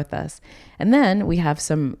share with us. And then we have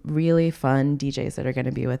some really fun DJs that are going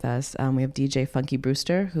to be with us. We have DJ Funky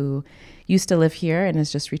Brewster, who used to live here and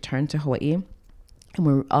has just returned to Hawaii. And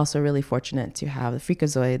we're also really fortunate to have the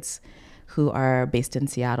Freakazoids, who are based in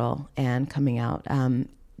Seattle and coming out.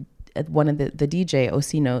 One of the DJ,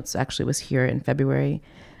 OC Notes, actually was here in February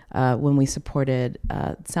when we supported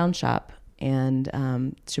Sound Shop, and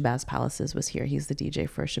Shabazz Palaces was here. He's the DJ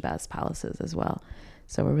for Shabazz Palaces as well.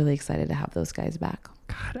 So we're really excited to have those guys back.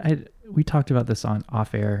 God, we talked about this on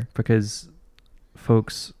off air because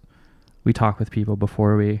folks, we talk with people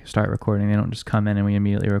before we start recording. They don't just come in and we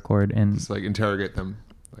immediately record. And just like interrogate them.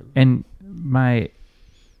 And my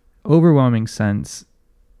overwhelming sense,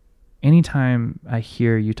 anytime I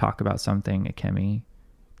hear you talk about something, Akemi,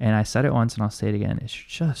 and I said it once and I'll say it again, it's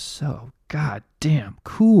just so goddamn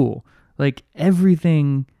cool. Like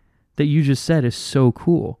everything that you just said is so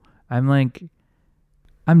cool. I'm like,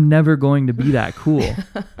 I'm never going to be that cool.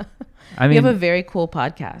 I mean, you have a very cool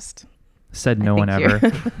podcast. Said no one ever.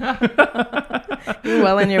 You're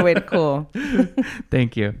well on your way to cool.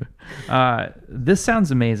 Thank you. This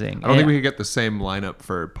sounds amazing. I don't think we could get the same lineup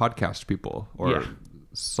for podcast people or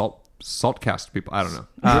saltcast people. I don't know.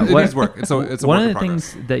 It needs work. It's a one work of in the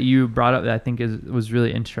progress. things that you brought up that I think was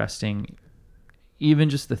really interesting, even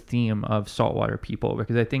just the theme of saltwater people,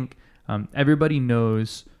 because I think everybody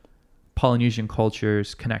knows Polynesian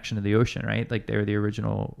culture's connection to the ocean, right? Like they're the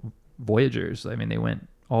original voyagers. I mean, they went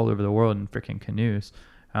all over the world in freaking canoes.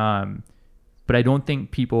 But I don't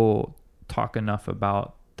think people talk enough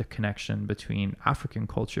about the connection between African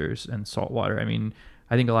cultures and saltwater. I mean,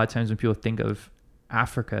 I think a lot of times when people think of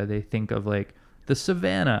Africa, they think of like the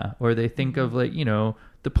savannah, or they think of like,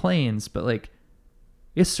 the plains, but like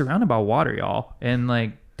it's surrounded by water, y'all. And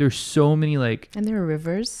like, there's so many like, and there are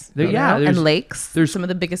rivers, and lakes. There's some of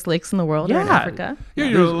the biggest lakes in the world are in Africa. Yeah,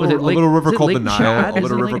 a little river called the Nile, a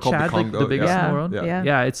little river called the Chad, Congo. the biggest in the world.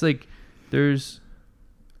 Yeah, it's like there's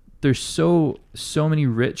so many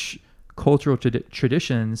rich cultural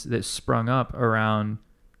traditions that sprung up around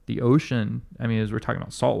the ocean. I mean, as we're talking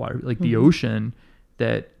about saltwater, like the ocean,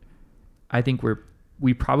 that I think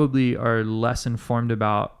we probably are less informed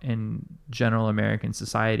about in general American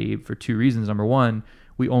society for two reasons. Number one,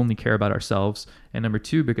 we only care about ourselves. And number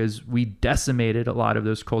two, because we decimated a lot of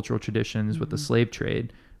those cultural traditions with the slave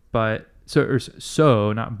trade. So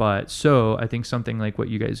I think something like what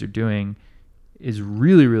you guys are doing is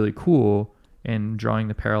really, really cool, and drawing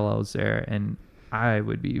the parallels there. And I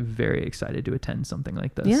would be very excited to attend something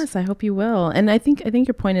like this. Yes, I hope you will. And I think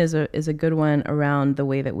your point is a good one around the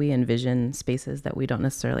way that we envision spaces that we don't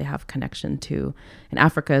necessarily have connection to. And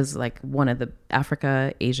Africa is like one of the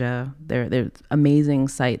Asia. There's amazing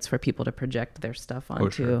sites for people to project their stuff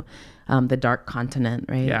onto. The dark continent,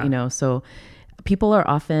 right? Yeah. So people are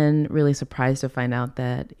often really surprised to find out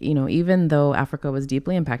that, even though Africa was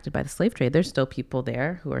deeply impacted by the slave trade, there's still people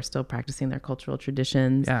there who are still practicing their cultural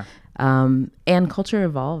traditions. Yeah. And culture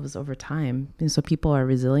evolves over time. And so people are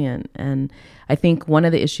resilient. And I think one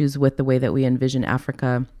of the issues with the way that we envision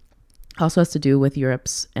Africa also has to do with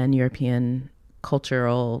Europe's and European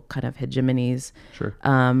cultural kind of hegemonies,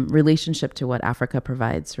 relationship to what Africa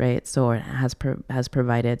provides, right? So it has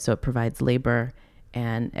provided, so it provides labor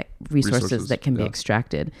and resources that can be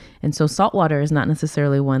extracted. And so saltwater is not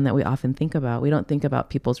necessarily one that we often think about. We don't think about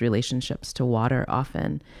people's relationships to water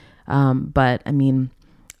often. But I mean,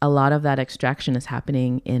 a lot of that extraction is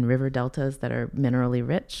happening in river deltas that are minerally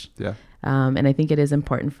rich. Yeah. And I think it is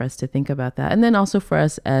important for us to think about that. And then also for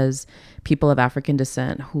us as people of African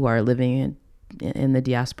descent who are living in the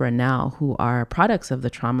diaspora now, who are products of the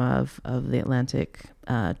trauma of the Atlantic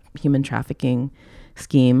human trafficking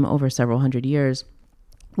scheme over several hundred years,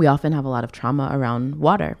 we often have a lot of trauma around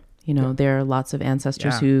water. There are lots of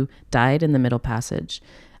ancestors who died in the Middle Passage.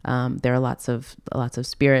 There are lots of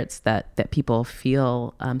spirits that people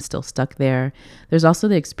feel still stuck there. There's also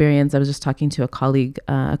the experience. I was just talking to a colleague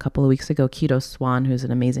a couple of weeks ago, Kido Swan, who's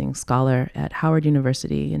an amazing scholar at Howard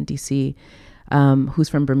University in DC, who's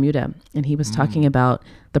from Bermuda. And he was talking about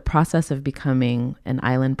the process of becoming an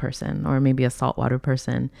island person or maybe a saltwater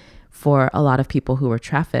person for a lot of people who were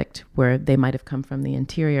trafficked, where they might have come from the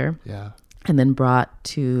interior and then brought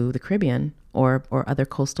to the Caribbean or other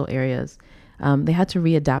coastal areas. They had to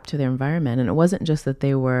readapt to their environment. And it wasn't just that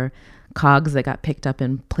they were cogs that got picked up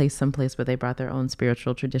and placed someplace where they brought their own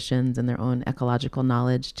spiritual traditions and their own ecological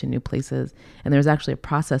knowledge to new places. And there's actually a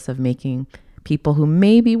process of making people who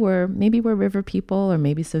maybe were river people or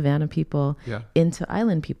maybe savanna people into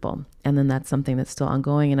island people. And then that's something that's still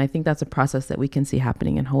ongoing. And I think that's a process that we can see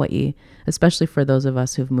happening in Hawaii, especially for those of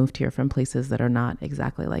us who've moved here from places that are not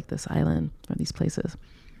exactly like this island or these places.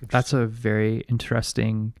 That's a very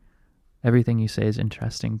interesting, everything you say is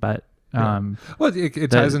interesting, but well,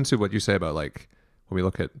 it ties into what you say about like when we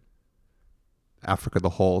look at Africa the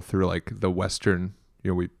whole through like the Western,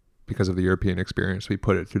 because of the European experience, we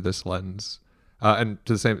put it through this lens. And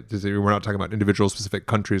we're not talking about individual specific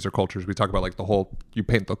countries or cultures. We talk about like the whole, you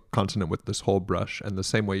paint the continent with this whole brush, and the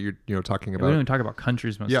same way you're talking about. We don't even talk about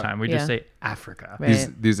countries most of the time. We just say Africa. Right.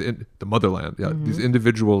 The motherland. Yeah. These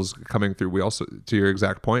individuals coming through. We also, to your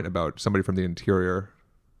exact point about somebody from the interior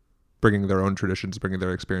bringing their own traditions, bringing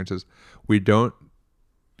their experiences. We don't,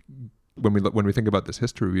 when we think about this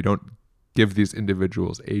history, we don't give these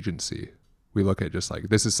individuals agency. We look at just like,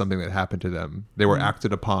 this is something that happened to them. They were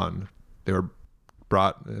acted upon. They were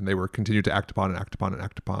brought, and they were continued to act upon and act upon and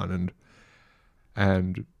act upon.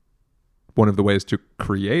 And one of the ways to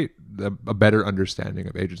create a better understanding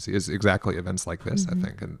of agency is exactly events like this, I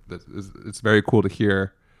think. And it's very cool to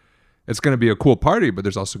hear. It's going to be a cool party, but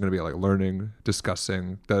there's also going to be like learning,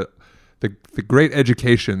 discussing the great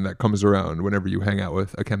education that comes around whenever you hang out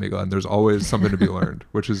with a Kemiga, and there's always something to be learned,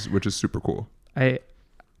 which is super cool. I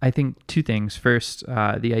think two things. First,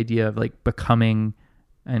 the idea of like becoming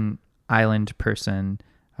an island person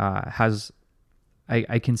has,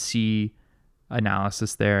 I can see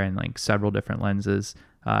analysis there in like several different lenses,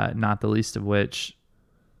 not the least of which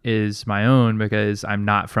is my own, because I'm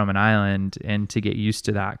not from an island, and to get used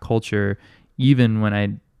to that culture, even when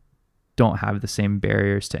I don't have the same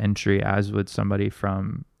barriers to entry as would somebody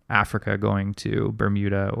from Africa going to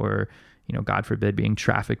Bermuda, or God forbid, being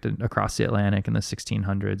trafficked across the Atlantic in the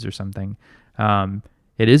 1600s or something.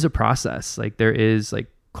 It is a process. Like there is like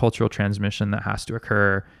cultural transmission that has to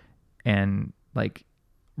occur, and like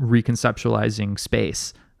reconceptualizing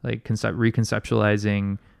space, like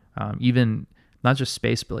reconceptualizing even not just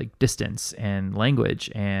space, but like distance and language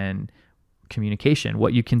and communication,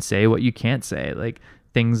 what you can say, what you can't say, like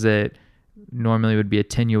things that normally would be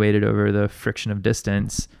attenuated over the friction of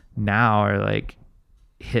distance now are like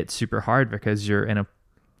hit super hard because you're in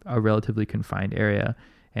a relatively confined area.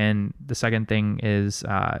 And the second thing is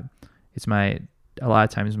it's a lot of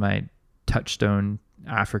times my touchstone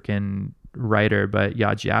African writer, but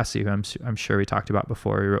Yaa Gyasi, who I'm sure we talked about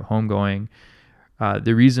before, he wrote Homegoing.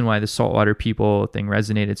 The reason why the saltwater people thing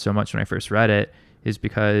resonated so much when I first read it is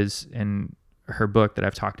because in her book that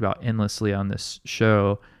I've talked about endlessly on this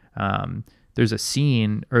show, there's a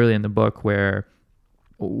scene early in the book where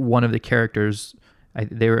one of the characters, I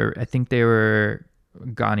think they were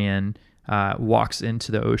Ghanaian, walks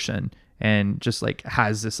into the ocean and just like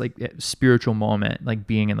has this like spiritual moment, like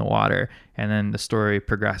being in the water. And then the story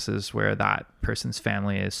progresses where that person's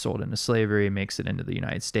family is sold into slavery, makes it into the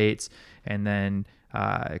United States. And then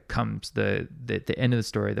comes the end of the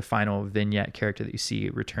story, the final vignette character that you see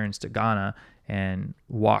returns to Ghana and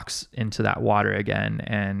walks into that water again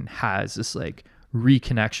and has this like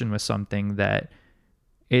reconnection with something that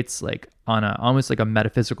it's like on a almost like a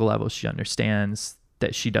metaphysical level. She understands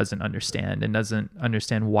that she doesn't understand and doesn't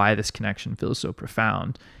understand why this connection feels so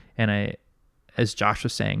profound. And as Josh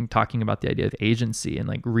was saying, talking about the idea of agency and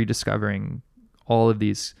like rediscovering all of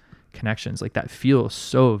these connections, like that feels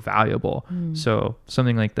so valuable. So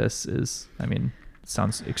something like this is, I mean,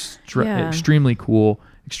 sounds extremely cool,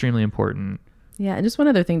 extremely important. Yeah, and just one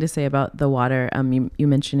other thing to say about the water. You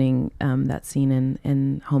mentioning that scene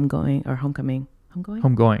in Homecoming.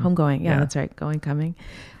 Yeah, that's right. Coming.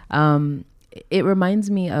 It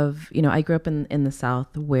reminds me of, I grew up in the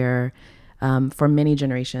South where for many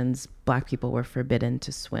generations, Black people were forbidden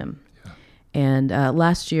to swim. Yeah. And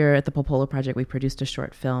last year at the Popolo Project, we produced a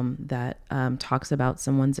short film that talks about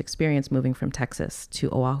someone's experience moving from Texas to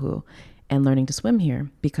Oahu and learning to swim here,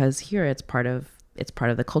 because here it's part of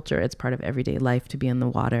the culture. It's part of everyday life to be in the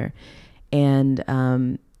water. And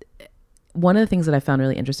one of the things that I found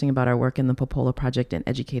really interesting about our work in the Popolo Project and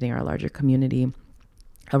educating our larger community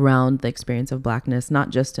around the experience of Blackness, not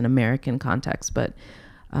just in American context, but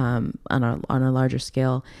on a larger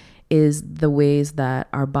scale, is the ways that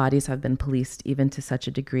our bodies have been policed, even to such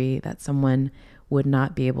a degree that someone would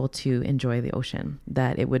not be able to enjoy the ocean,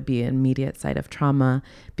 that it would be an immediate site of trauma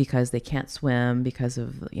because they can't swim, because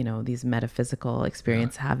of these metaphysical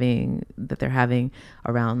experience that they're having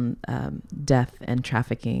around death and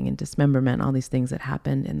trafficking and dismemberment, all these things that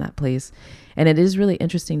happened in that place. And it is really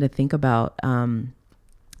interesting to think about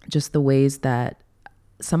just the ways that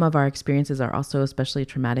some of our experiences are also, especially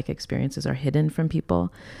traumatic experiences, are hidden from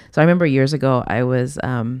people. So I remember years ago, I was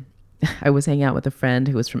hanging out with a friend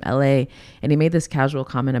who was from LA, and he made this casual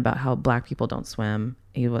comment about how Black people don't swim.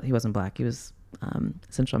 He wasn't Black. He was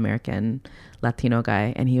Central American, Latino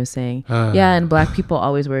guy. And he was saying, and Black people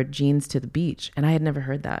always wear jeans to the beach. And I had never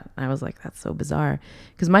heard that. I was like, that's so bizarre.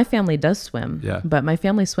 Because my family does swim, but my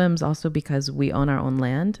family swims also because we own our own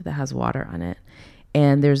land that has water on it.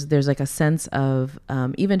 And there's like a sense of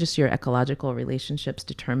even just your ecological relationships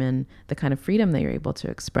determine the kind of freedom that you're able to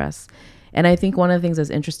express. And I think one of the things that's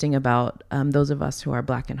interesting about those of us who are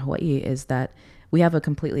Black in Hawaii is that we have a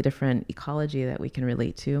completely different ecology that we can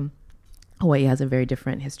relate to. Hawaii has a very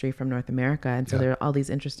different history from North America. And so there are all these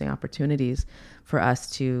interesting opportunities for us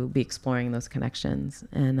to be exploring those connections.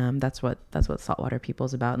 And that's what Saltwater People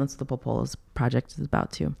is about. And that's what the Popolo's project is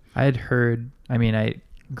about too. I had heard,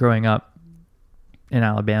 growing up in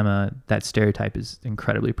Alabama, that stereotype is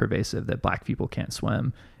incredibly pervasive that Black people can't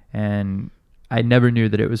swim. And I never knew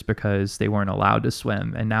that it was because they weren't allowed to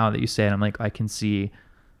swim. And now that you say it, I'm like, I can see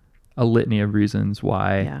a litany of reasons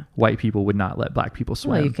why white people would not let Black people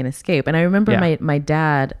swim. Well, you can escape. And I remember my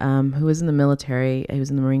dad, who was in the military, he was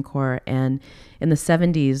in the Marine Corps. And in the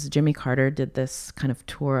 70s, Jimmy Carter did this kind of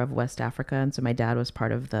tour of West Africa. And so my dad was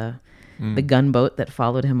part of the gunboat that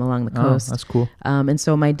followed him along the coast. Oh, that's cool. And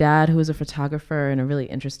so my dad, who was a photographer and a really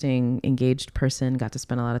interesting, engaged person, got to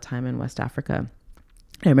spend a lot of time in West Africa.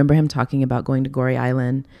 I remember him talking about going to Goree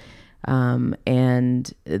Island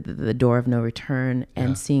and the door of no return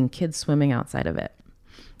and seeing kids swimming outside of it,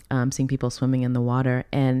 seeing people swimming in the water.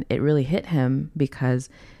 And it really hit him because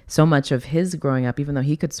so much of his growing up, even though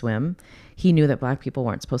he could swim, he knew that Black people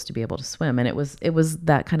weren't supposed to be able to swim. And it was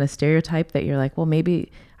that kind of stereotype that you're like, well,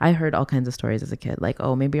 maybe I heard all kinds of stories as a kid, like,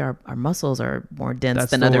 oh, maybe our muscles are more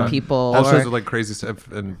dense than other people. All sorts of like crazy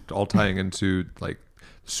stuff, and all tying into like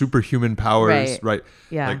superhuman powers, right?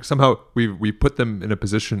 Yeah. Like somehow we put them in a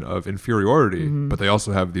position of inferiority, but they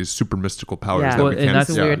also have these super mystical powers that we can't. And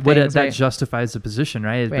that's weird what things, that justifies the position,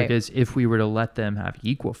 right? Because if we were to let them have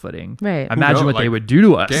equal footing, imagine what they would do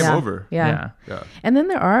to us. Game over. Yeah. And then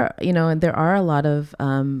there are a lot of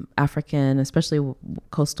African, especially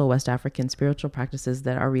coastal West African spiritual practices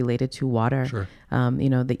that are related to water. Sure.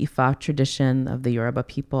 The Ifa tradition of the Yoruba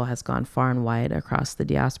people has gone far and wide across the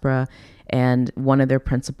diaspora. And one of their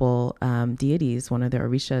principal deities, one of their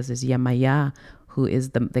orishas, is Yemaya, who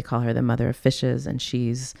is they call her the mother of fishes, and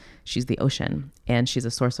she's the ocean, and she's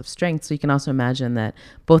a source of strength. So you can also imagine that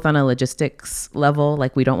both on a logistics level,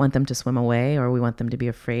 like we don't want them to swim away, or we want them to be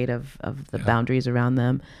afraid of the boundaries around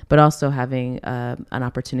them, but also having an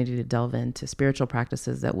opportunity to delve into spiritual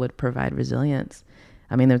practices that would provide resilience.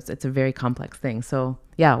 It's a very complex thing. So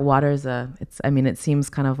water is it seems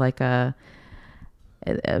kind of like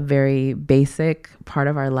a very basic part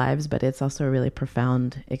of our lives, but it's also a really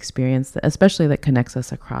profound experience, especially that connects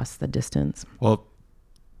us across the distance. Well,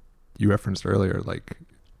 you referenced earlier, like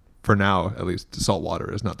for now, at least, salt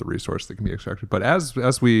water is not the resource that can be extracted. But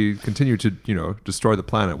as we continue to destroy the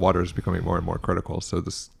planet, water is becoming more and more critical. So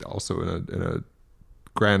this also in a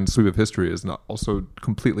grand sweep of history is not also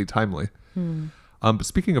completely timely. But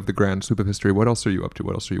speaking of the grand sweep of history, what else are you up to?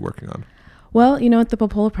 What else are you working on? Well, at the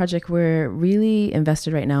Popola Project, we're really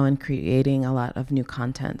invested right now in creating a lot of new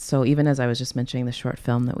content. So even as I was just mentioning the short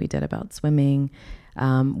film that we did about swimming,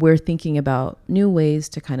 we're thinking about new ways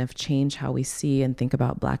to kind of change how we see and think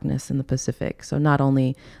about Blackness in the Pacific. So not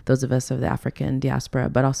only those of us of the African diaspora,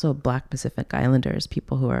 but also Black Pacific Islanders,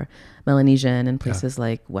 people who are Melanesian in places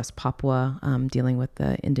like West Papua, dealing with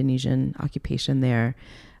the Indonesian occupation there,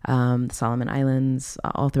 the Solomon Islands,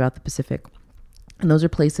 all throughout the Pacific. And those are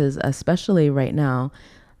places, especially right now,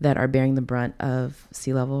 that are bearing the brunt of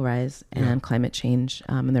sea level rise and climate change.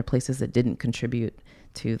 And they're places that didn't contribute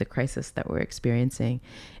to the crisis that we're experiencing.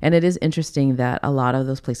 And it is interesting that a lot of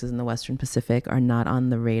those places in the Western Pacific are not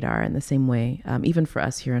on the radar in the same way. Even for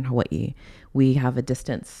us here in Hawaii, we have a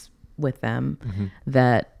distance with them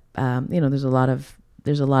that,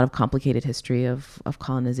 there's a lot of complicated history of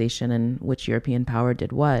colonization and which European power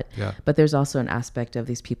did what. Yeah. But there's also an aspect of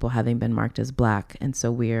these people having been marked as Black. And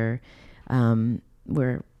so we're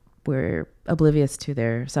oblivious to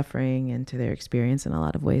their suffering and to their experience in a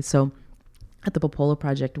lot of ways. So at the Popola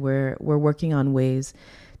Project, we're working on ways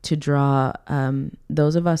to draw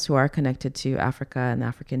those of us who are connected to Africa and the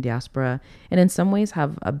African diaspora, and in some ways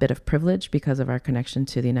have a bit of privilege because of our connection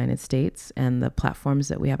to the United States and the platforms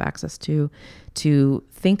that we have access to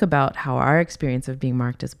think about how our experience of being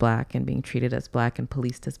marked as Black and being treated as Black and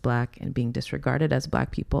policed as Black and being disregarded as Black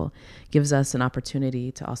people gives us an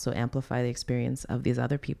opportunity to also amplify the experience of these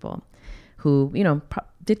other people who,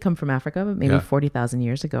 did come from Africa, but maybe 40,000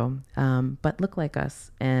 years ago, but look like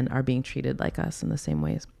us and are being treated like us in the same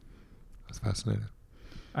ways. That's fascinating.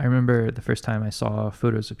 I remember the first time I saw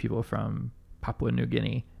photos of people from Papua New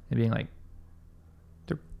Guinea and being like,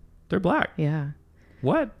 they're Black. Yeah.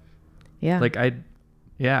 What? Yeah.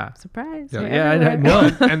 Surprise. Yeah, I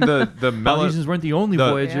know. And the Polynesians weren't the only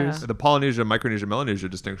voyagers. The Polynesia, Micronesia, Melanesia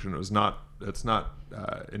distinction was not. It's not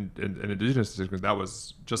an indigenous distinction. That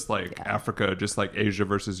was just like Africa, just like Asia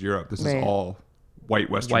versus Europe. This is all white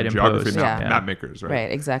Western geography map makers, right?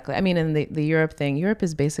 Right, exactly. I mean, in the Europe thing, Europe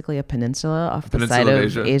is basically a peninsula off the side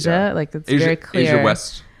of Asia. Yeah. Like it's very clear. Asia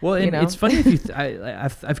West. Well, and it's funny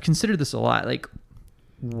if I've considered this a lot. Like,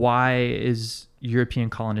 why is European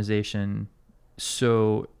colonization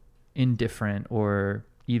so indifferent or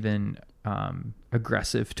even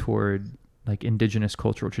aggressive toward like indigenous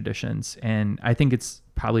cultural traditions? And I think it's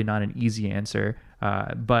probably not an easy answer.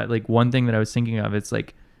 But like one thing that I was thinking of, it's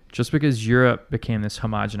like just because Europe became this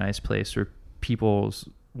homogenized place where peoples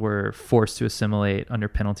were forced to assimilate under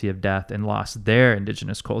penalty of death and lost their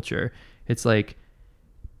indigenous culture, it's like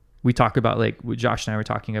we talk about, like Josh and I were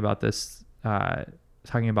talking about this,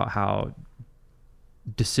 talking about how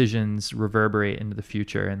decisions reverberate into the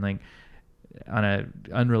future. And like on a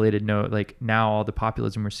unrelated note, like now all the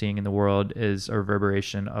populism we're seeing in the world is a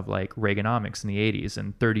reverberation of like Reaganomics in the 80s,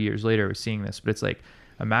 and 30 years later we're seeing this. But it's like,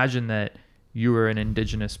 imagine that you were an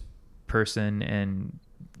indigenous person in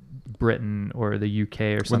Britain or the UK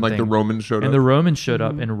or something, when like the Romans showed up, and the Romans showed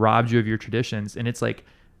up and robbed you of your traditions. And it's like,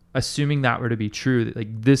 assuming that were to be true, that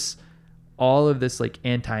like this, all of this like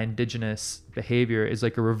anti-indigenous behavior is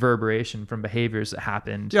like a reverberation from behaviors that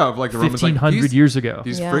happened of like the 1,500 years ago.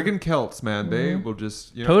 These friggin' Celts, man, they will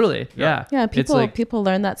just totally. Yeah. People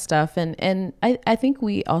learn that stuff, and I think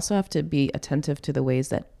we also have to be attentive to the ways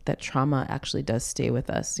that trauma actually does stay with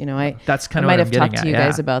us. That's kind I of might what have I'm talked getting to you at,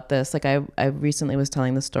 guys about this. Like I recently was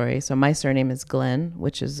telling the story. So my surname is Glenn,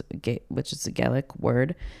 which is a Gaelic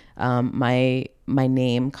word. My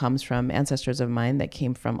name comes from ancestors of mine that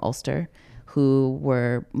came from Ulster, who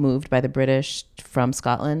were moved by the British from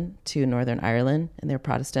Scotland to Northern Ireland, and they're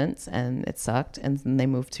Protestants, and it sucked. And then they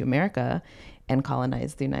moved to America and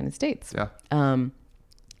colonized the United States. Yeah.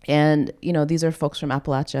 And these are folks from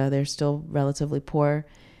Appalachia. They're still relatively poor.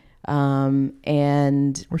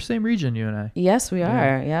 And we're same region, you and I. Yes, we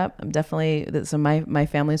are. Yep. I'm definitely. So my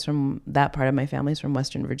family's from that part of my family's from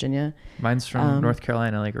Western Virginia. Mine's from North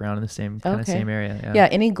Carolina, like around in the same kind of same area. Yeah.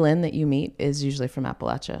 Any Glenn that you meet is usually from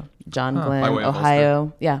Appalachia. John Glenn,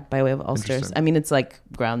 Ohio. Yeah, by way of Ulster. I mean, it's like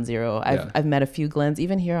ground zero. I've met a few Glenns,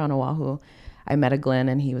 even here on Oahu. I met a Glenn,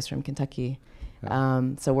 and he was from Kentucky.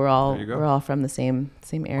 So we're all from the same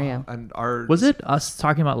area. Wow. And was it us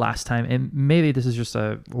talking about last time? And maybe this is just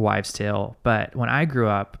a wives' tale, but when I grew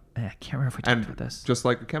up, I can't remember if we talked And about this. just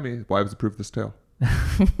like Kemi, wives approve this tale.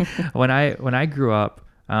 When I grew up,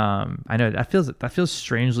 I know that feels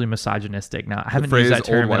strangely misogynistic. Now I haven't phrase used that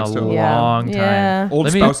term in a old wives' tale. long time. Yeah. Old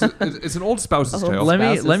Let me- spouses. It's an old spouse's Old tale. Let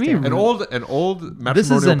me spouses tale. An old this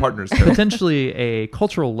is matrimonial partner's tale. potentially a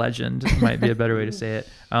cultural legend might be a better way to say it.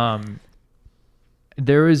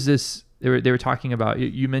 There was this. They were talking about.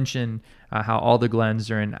 You mentioned how all the glens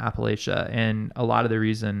are in Appalachia, and a lot of the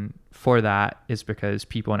reason for that is because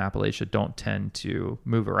people in Appalachia don't tend to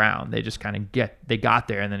move around. They just kind of got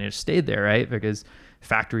there and then they just stayed there, right? Because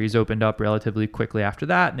factories opened up relatively quickly after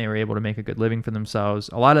that, and they were able to make a good living for themselves.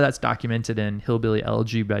 A lot of that's documented in Hillbilly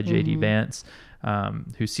Elegy by J.D. Vance,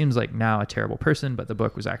 who seems like now a terrible person, but the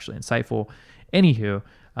book was actually insightful. Anywho,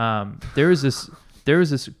 there was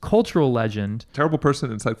this cultural legend. Terrible person,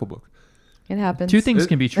 insightful book. It happens. Two things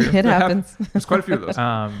can be true. It happens. There's quite a few of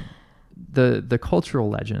those. The cultural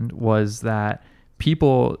legend was that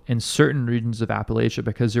people in certain regions of Appalachia,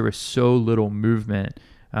 because there was so little movement,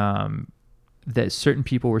 that certain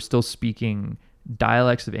people were still speaking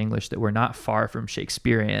dialects of English that were not far from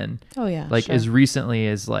Shakespearean, Oh yeah. like sure. as recently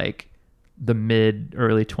as like the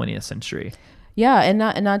early 20th century. Yeah, and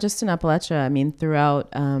not just in Appalachia. I mean,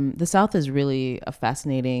 throughout the South is really a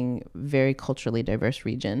fascinating, very culturally diverse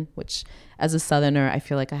region. Which, as a Southerner, I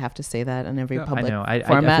feel like I have to say that in every Yeah. public I know. I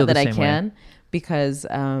format feel the that I same way. can, because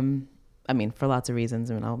I mean, for lots of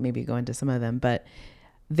reasons, and I'll maybe go into some of them. But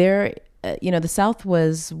there, the South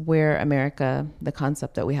was where America, the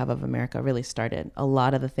concept that we have of America, really started. A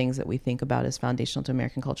lot of the things that we think about as foundational to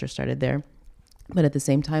American culture started there. But at the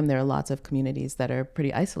same time, there are lots of communities that are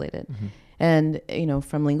pretty isolated. And,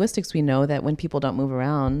 from linguistics, we know that when people don't move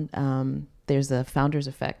around, there's a founder's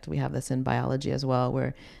effect. We have this in biology as well,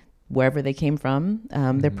 where wherever they came from,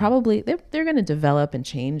 they're probably, they're going to develop and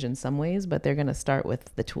change in some ways, but they're going to start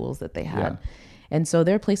with the tools that they had. Yeah. And so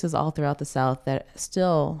there are places all throughout the South that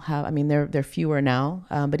still have, I mean, they're fewer now,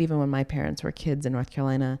 but even when my parents were kids in North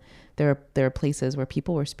Carolina, there are places where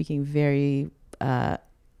people were speaking very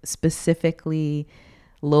specifically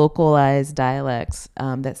localized dialects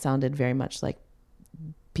that sounded very much like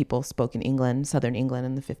people spoke in England, Southern England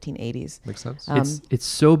in the 1580s. Makes sense. It's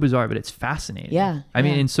so bizarre, but it's fascinating. Yeah, I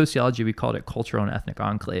mean, yeah. in sociology, we called it cultural and ethnic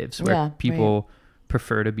enclaves, where Yeah, people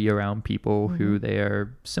prefer to be around people who they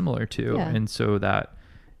are similar to. Yeah. And so that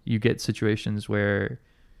you get situations where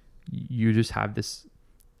you just have this,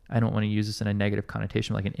 I don't want to use this in a negative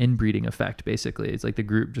connotation, like an inbreeding effect, basically. It's like the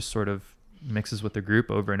group just sort of mixes with the group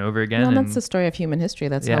over and over again. Well, and that's the story of human history.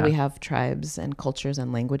 That's Yeah. how we have tribes and cultures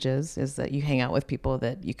and languages, is that you hang out with people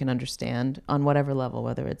that you can understand on whatever level,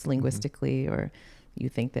 whether it's linguistically or you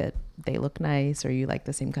think that they look nice or you like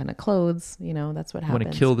the same kind of clothes. That's what happens.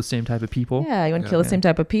 want to kill the same type of people. Yeah, you want to kill the same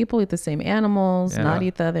type of people, eat the same animals, Yeah. not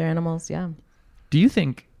eat the other animals. Yeah. Do you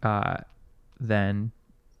think then,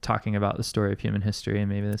 talking about the story of human history, and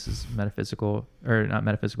maybe this is metaphysical, or not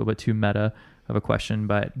metaphysical, but too meta of a question,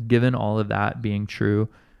 but given all of that being true,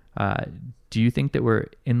 do you think that we're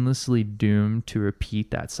endlessly doomed to repeat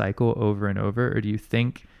that cycle over and over? Or do you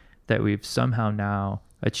think that we've somehow now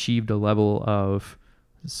achieved a level of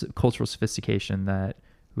cultural sophistication that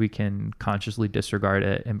we can consciously disregard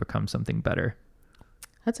it and become something better?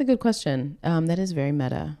 That's a good question. That is very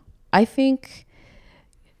meta. I think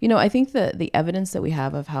that the evidence that we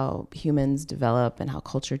have of how humans develop and how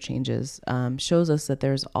culture changes shows us that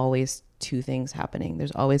there's always two things happening.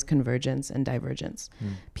 There's always convergence and divergence.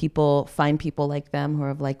 People find people like them who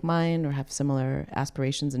are of like mind or have similar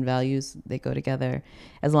aspirations and values. They go together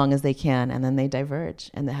as long as they can, and then they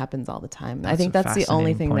diverge, and that happens all the time. I think that's the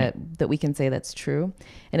only thing that we can say that's true.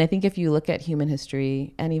 And I think if you look at human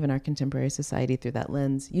history and even our contemporary society through that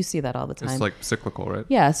lens, you see that all the time. It's like cyclical, right?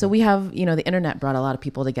 Yeah. So we have, the internet brought a lot of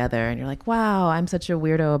people together, and you're like, wow, I'm such a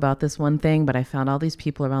weirdo about this one thing, but I found all these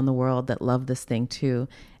people around the world that love this thing too.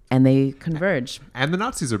 And they converge. And the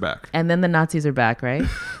Nazis are back. And then the Nazis are back, right?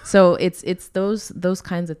 So it's those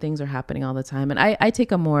kinds of things are happening all the time. And I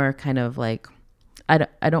take a more kind of like,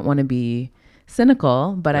 I don't want to be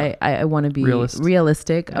cynical, but I want to be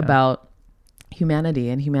realistic about humanity.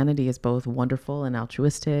 And humanity is both wonderful and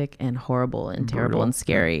altruistic and horrible and terrible and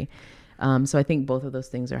scary. So I think both of those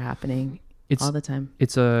things are happening all the time.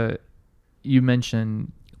 You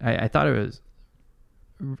mentioned, I thought it was,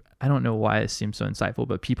 I don't know why it seems so insightful,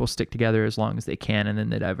 but people stick together as long as they can, and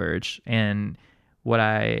then they diverge. And what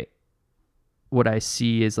I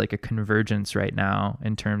see is like a convergence right now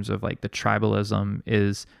in terms of like the tribalism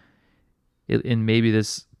and maybe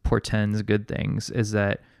this portends good things, is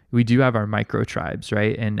that we do have our micro tribes,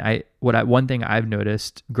 right? And one thing I've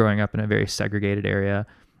noticed growing up in a very segregated area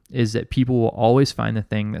is that people will always find the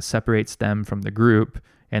thing that separates them from the group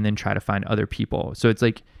and then try to find other people. So it's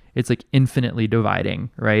like infinitely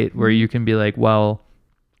dividing, right? Where you can be like, well,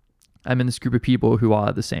 I'm in this group of people who all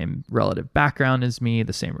have the same relative background as me,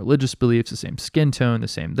 the same religious beliefs, the same skin tone, the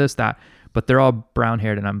same this, that, but they're all brown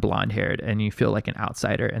haired and I'm blonde haired, and you feel like an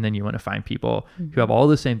outsider. And then you want to find people who have all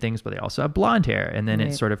the same things, but they also have blonde hair. And then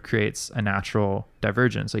it sort of creates a natural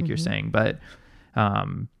divergence, like you're saying. But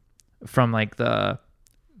from like a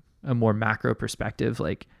more macro perspective,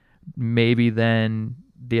 like maybe then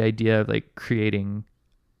the idea of like creating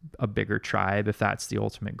a bigger tribe, if that's the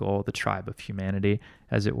ultimate goal, the tribe of humanity,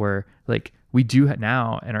 as it were. Like we do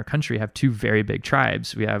now in our country have two very big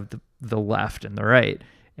tribes. We have the left and the right.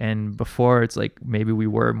 And before, it's like maybe we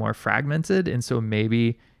were more fragmented. And so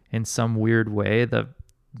maybe in some weird way, the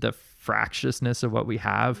fractiousness of what we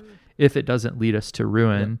have, if it doesn't lead us to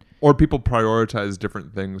ruin. Or people prioritize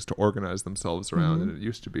different things to organize themselves around. And it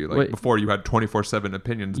used to be like before you had 24/7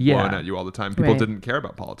 opinions blowing at you all the time. People didn't care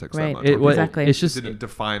about politics that much. Exactly. It's just didn't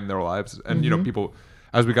define their lives. And, you know, people,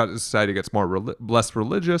 as society gets less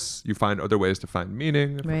religious, you find other ways to find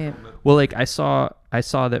meaning. Right. Well, like I saw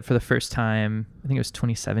that for the first time, I think it was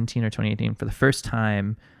 2017 or 2018, for the first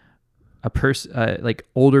time, like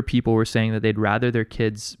older people were saying that they'd rather their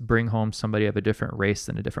kids bring home somebody of a different race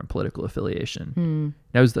than a different political affiliation.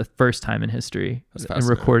 That was the first time in history, in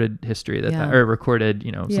recorded history or recorded,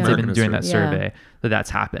 you know, even during that survey that's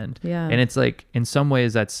happened. Yeah. And it's like, in some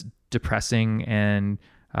ways that's depressing and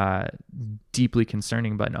deeply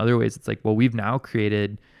concerning, but in other ways it's like, well, we've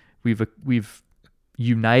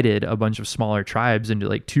united a bunch of smaller tribes into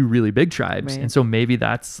like two really big tribes. And so maybe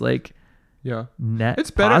that's like, net it's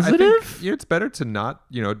better positive. I think it's better to not,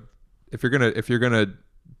 you know, if you're gonna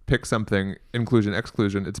pick something, inclusion,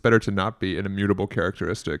 exclusion, it's better to not be an immutable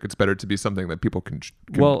characteristic. It's better to be something that people can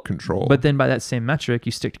control. But then by that same metric,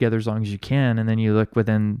 you stick together as long as you can, and then you look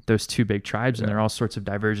within those two big tribes, and there are all sorts of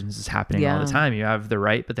divergences happening all the time. You have the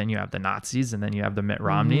right, but then you have the Nazis, and then you have the Mitt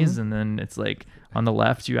Romneys, and then it's like on the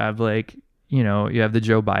left you have like, you know, you have the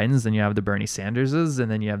Joe Bidens, and you have the Bernie Sanderses, and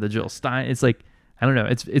then you have the Jill Stein. It's like, I don't know.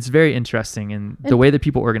 It's very interesting, and the way that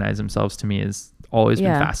people organize themselves to me has always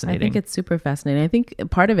been fascinating. I think it's super fascinating. I think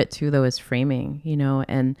part of it too, though, is framing. You know,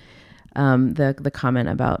 and the comment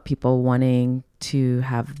about people wanting to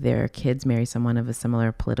have their kids marry someone of a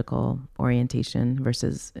similar political orientation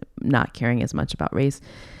versus not caring as much about race.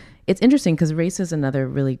 It's interesting because race is another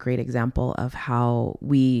really great example of how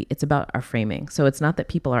it's about our framing. So it's not that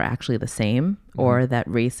people are actually the same or that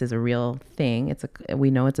race is a real thing.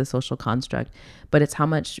 We know it's a social construct, but it's how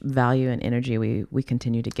much value and energy we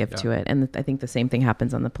continue to give to it. And I think the same thing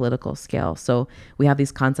happens on the political scale. So we have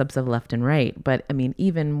these concepts of left and right, but I mean,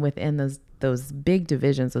 even within those big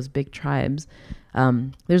divisions, those big tribes,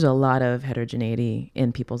 there's a lot of heterogeneity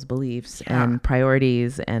in people's beliefs and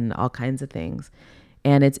priorities and all kinds of things.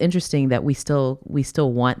 And it's interesting that we still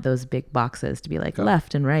want those big boxes to be like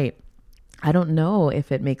left and right. I don't know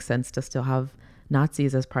if it makes sense to still have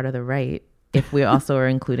Nazis as part of the right if we also are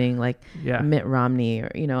including like Mitt Romney,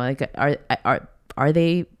 or, you know, like are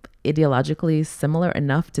they ideologically similar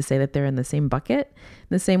enough to say that they're in the same bucket?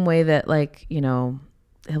 The same way that, like, you know,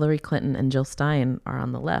 Hillary Clinton and Jill Stein are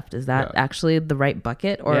on the left. Is that actually the right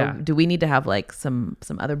bucket, or do we need to have like some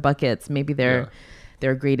other buckets? Maybe there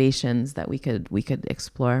are gradations that we could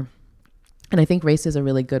explore. And I think race is a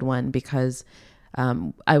really good one because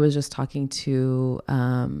I was just talking to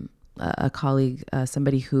a colleague,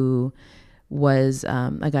 somebody who was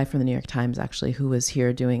a guy from the New York Times, actually, who was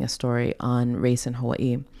here doing a story on race in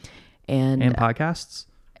Hawaii. And podcasts?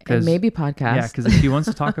 And maybe podcasts. Yeah, because if he wants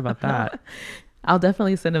to talk about that. I'll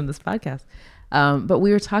definitely send him this podcast. But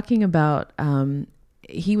we were talking about,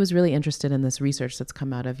 he was really interested in this research that's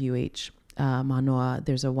come out of UH Manoa.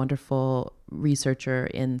 There's a wonderful researcher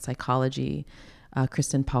in psychology,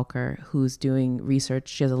 Kristen Pauker, who's doing research.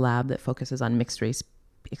 She has a lab that focuses on mixed race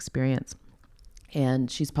experience.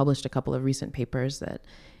 And she's published a couple of recent papers that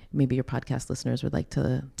maybe your podcast listeners would like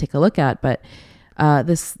to take a look at. But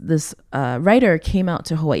this writer came out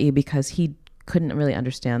to Hawaii because he couldn't really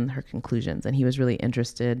understand her conclusions, and he was really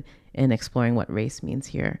interested in exploring what race means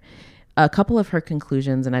here. A couple of her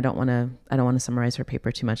conclusions, and I don't want to summarize her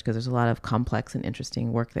paper too much because there's a lot of complex and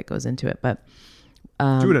interesting work that goes into it. But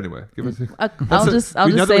do it anyway. I'll just now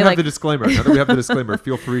that say, we have like, the disclaimer. Now that we have the disclaimer,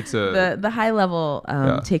 feel free to. The high level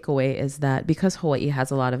takeaway is that because Hawaii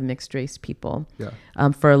has a lot of mixed race people,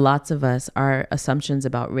 for lots of us, our assumptions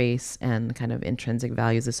about race and kind of intrinsic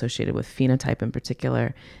values associated with phenotype in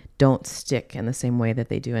particular don't stick in the same way that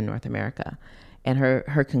they do in North America. And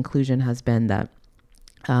her conclusion has been that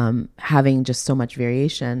having just so much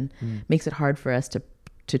variation makes it hard for us to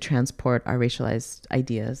to transport our racialized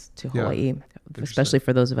ideas to Yeah. Hawaii, especially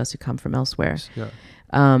for those of us who come from elsewhere.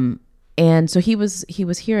 Yeah. And so he was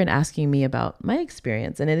here and asking me about my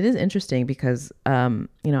experience, and it is interesting because I'm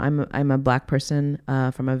a Black person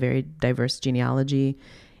from a very diverse genealogy.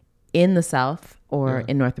 In the South or Yeah.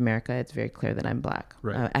 in North America, it's very clear that I'm Black.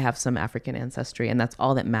 Right. I have some African ancestry, and that's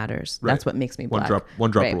all that matters. Right. That's what makes me One Black.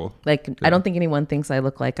 drop Right. rule. Like, Yeah. I don't think anyone thinks I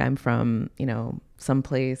look like I'm from,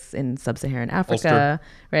 someplace in sub-Saharan Africa,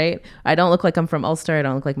 right? I don't look like I'm from Ulster. I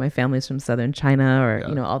don't look like my family's from Southern China or,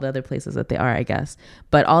 Yeah. all the other places that they are, I guess.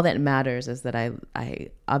 But all that matters is that I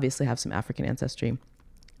obviously have some African ancestry.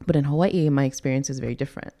 But in Hawaii, my experience is very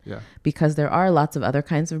different. Yeah. Because there are lots of other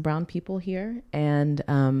kinds of brown people here. And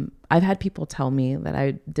I've had people tell me that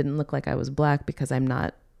I didn't look like I was Black because I'm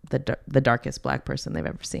not the darkest Black person they've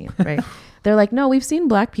ever seen, right? They're like, no, we've seen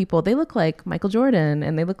Black people. They look like Michael Jordan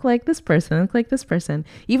and they look like this person, they look like this person.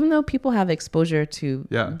 Even though people have exposure to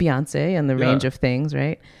Yeah. Beyonce and the Yeah. range of things,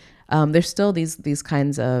 right? There's still these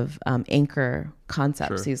kinds of anchor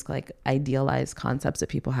concepts, Sure. these like idealized concepts that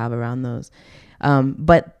people have around those.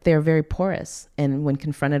 But they're very porous. And when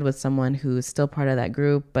confronted with someone who's still part of that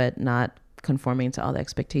group, but not conforming to all the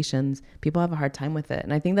expectations, people have a hard time with it.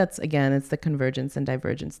 And I think that's, again, it's the convergence and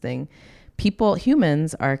divergence thing.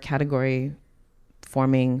 Humans are category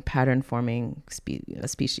forming, pattern forming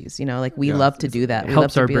species, like we Yeah. love to do that. It We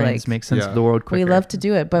helps love our to be brains like, make sense Yeah. of the world quicker. we love to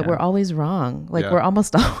do it, but Yeah. we're always wrong. Like Yeah. we're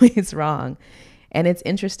almost always wrong. And it's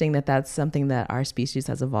interesting that that's something that our species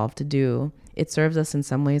has evolved to do. It serves us in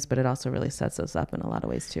some ways, but it also really sets us up in a lot of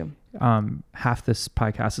ways too. Half this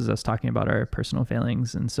podcast is us talking about our personal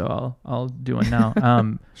failings, and so I'll do one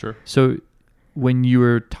now. Sure. So when you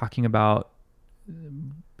were talking about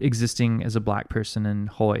existing as a Black person in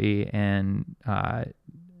Hawaii and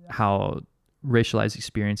how racialized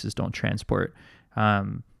experiences don't transport, I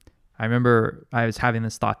remember I was having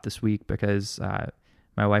this thought this week because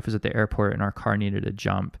my wife was at the airport and our car needed a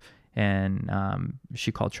jump, and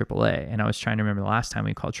she called AAA, and I was trying to remember the last time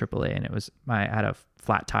we called AAA, and it was I had a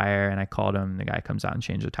flat tire and I called him. The guy comes out and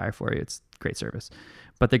changes the tire for you. It's great service.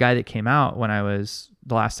 But the guy that came out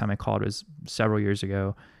the last time I called was several years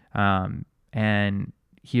ago, and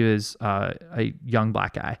he was a young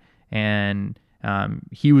Black guy, and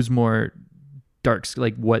he was more dark,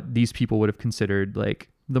 like what these people would have considered like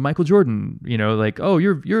the Michael Jordan, like, oh,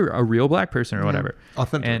 you're a real Black person or whatever.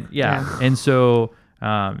 Authentic. And and so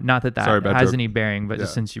not that Sorry, bad has joke. any bearing, but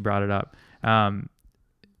just Yeah. since you brought it up.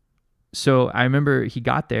 So I remember he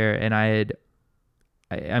got there, and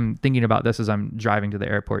I'm thinking about this as I'm driving to the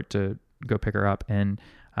airport to go pick her up, and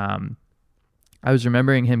I was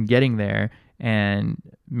remembering him getting there and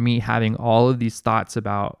me having all of these thoughts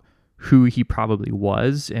about who he probably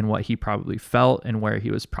was and what he probably felt and where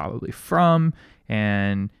he was probably from.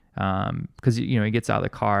 And because he gets out of the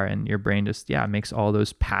car and your brain just makes all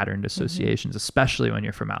those patterned associations, especially when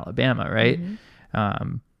you're from Alabama, right?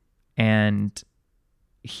 And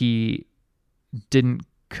he didn't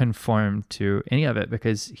conform to any of it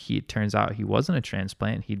because turns out he wasn't a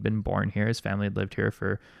transplant. He'd been born here. His family had lived here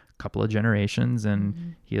for a couple of generations,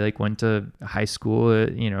 and he went to high school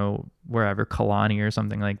at, wherever, Kalani or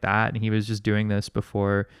something like that. And he was just doing this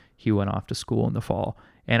before he went off to school in the fall.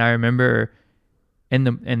 And I remember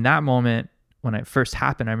in that moment when it first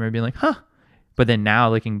happened, I remember being like, huh. But then now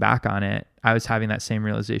looking back on it, I was having that same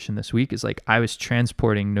realization this week, is like I was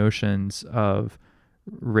transporting notions of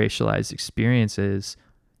racialized experiences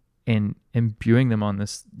and imbuing them on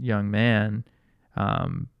this young man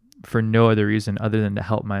for no other reason other than to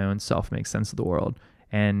help my own self make sense of the world.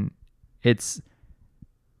 And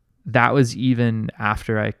that was even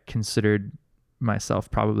after I considered myself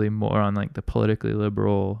probably more on the politically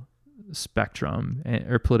liberal spectrum,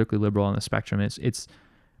 or politically liberal on the spectrum. It's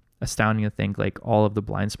astounding to think all of the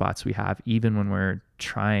blind spots we have, even when we're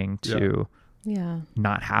trying to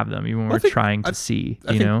not have them, even when we're trying to see,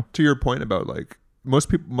 I think to your point about most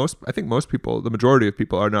people, the majority of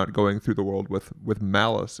people are not going through the world with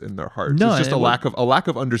malice in their hearts. No, it's just and a lack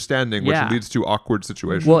of understanding, which leads to awkward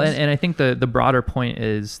situations. Well, and I think the broader point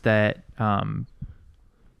is that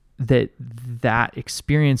that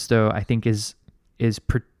experience, though, I think is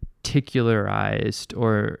particularized,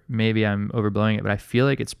 or maybe I'm overblowing it, but I feel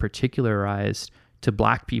like it's particularized to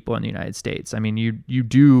Black people in the United States. I mean, you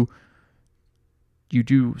do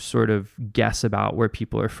sort of guess about where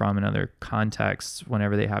people are from in other contexts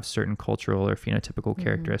whenever they have certain cultural or phenotypical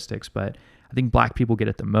characteristics, but I think Black people get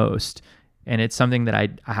it the most. And it's something that I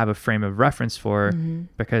have a frame of reference for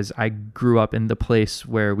because I grew up in the place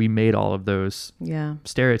where we made all of those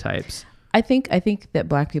stereotypes. I think that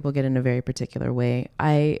Black people get in a very particular way.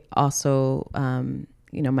 I also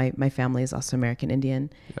you know, my family is also American Indian,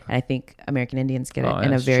 and I think American Indians get Oh, it in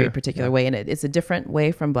a that's very true. particular way, and it's a different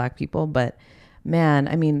way from Black people. But man,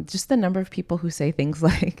 I mean, just the number of people who say things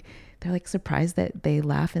like they're like surprised that they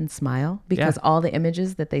laugh and smile because all the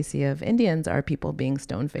images that they see of Indians are people being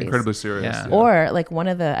stone-faced. Incredibly serious. Yeah. Or like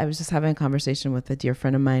I was just having a conversation with a dear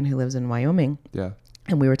friend of mine who lives in Wyoming, Yeah.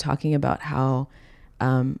 and we were talking about how,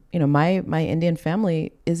 you know, my Indian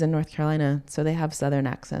family is in North Carolina, so they have Southern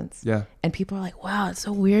accents. Yeah. And people are like, wow, it's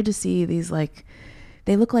so weird to see these, like,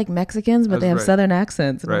 they look like Mexicans, but That's they have right. Southern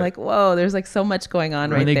accents. And I'm Right. like, whoa, there's like so much going on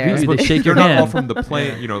When right they there. greet you, they shake They're your not all hand. from the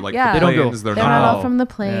plain, you know, like Yeah. the They don't go, plains. They're They're not not all. all from the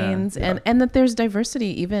plains, and that there's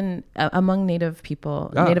diversity even among Native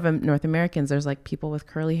people, Yeah. Native North Americans. There's like people with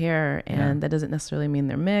curly hair, and that doesn't necessarily mean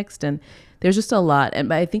they're mixed. And there's just a lot. And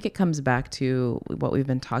but I think it comes back to what we've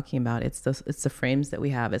been talking about. It's the frames that we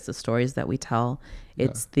have. It's the stories that we tell.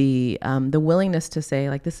 It's the willingness to say,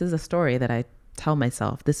 like, this is a story that I tell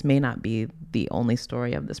myself. This may not be the only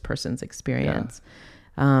story of this person's experience.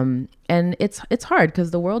 And it's hard because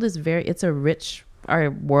the world is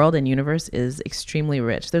our world and universe is extremely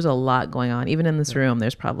rich. There's a lot going on. Even in this room,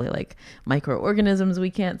 there's probably like microorganisms we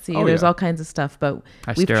can't see. Oh, There's yeah. all kinds of stuff, but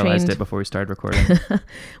I we've sterilized trained, it before we started recording.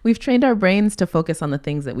 we've trained our brains to focus on the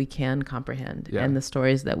things that we can comprehend Yeah. and the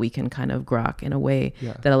stories that we can kind of grok in a way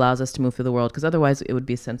Yeah. that allows us to move through the world, because otherwise it would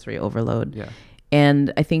be sensory overload. Yeah.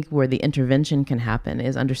 And I think where the intervention can happen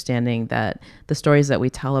is understanding that the stories that we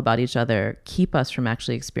tell about each other keep us from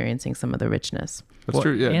actually experiencing some of the richness. That's Well,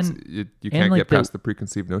 true. Yeah. and- You can't like get past the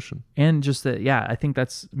preconceived notion. And just that, I think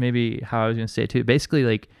that's maybe how I was going to say it too. Basically,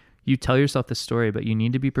 like, you tell yourself the story, but you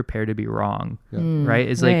need to be prepared to be wrong, right?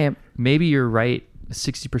 It's like, right. maybe you're right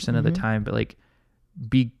 60% of the time, but like,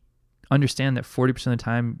 understand that 40% of the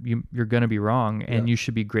time you're going to be wrong, and you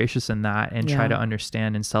should be gracious in that and try Yeah. to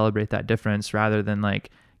understand and celebrate that difference rather than like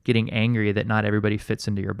getting angry that not everybody fits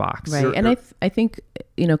into your box. Right. And I think,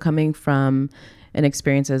 you know, coming from an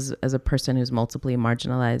experience as a person who's multiply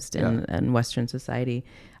marginalized in Western society,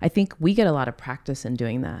 I think we get a lot of practice in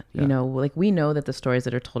doing that. You know, like we know that the stories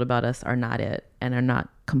that are told about us are not it and are not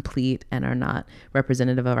complete and are not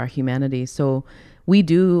representative of our humanity. So we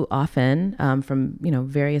do often, from, you know,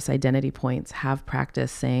 various identity points, have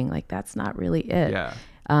practice saying like, that's not really it. Yeah.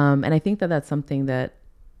 And I think that that's something that,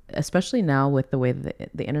 especially now with the way that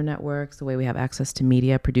the internet works, the way we have access to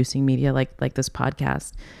media, producing media like this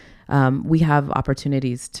podcast, we have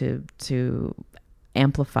opportunities to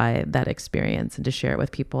amplify that experience and to share it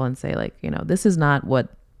with people and say, like, you know, this is not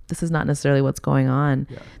necessarily what's going on.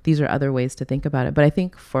 Yeah. These are other ways to think about it. But I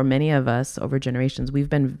think for many of us over generations, we've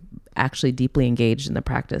been actually deeply engaged in the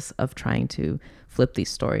practice of trying to flip these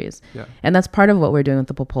stories. Yeah. And that's part of what we're doing with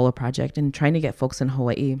the Popolo Project and trying to get folks in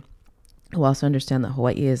Hawaii who also understand that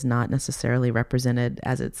Hawaii is not necessarily represented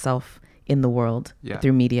as itself in the world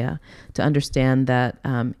through media, to understand that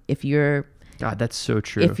if you're God, that's so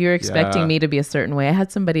true. if you're expecting Yeah. me to be a certain way. I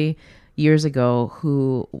had somebody years ago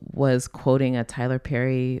who was quoting a Tyler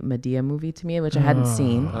Perry Medea movie to me, which I hadn't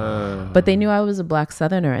seen, but they knew I was a Black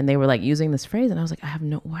Southerner, and they were like using this phrase, and I was like,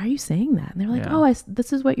 why are you saying that? And they were like, Yeah.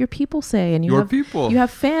 this is what your people say, and you Your have people. you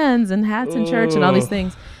have fans and hats in church and all these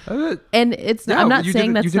things. And it's I'm not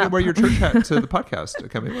saying that's you didn't not wear your church hat to the podcast.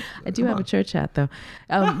 Okay, I do have a church hat though,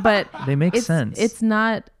 but They make it's, sense. It's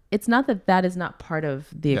not that is not part of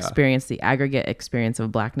the Yeah. experience, the aggregate experience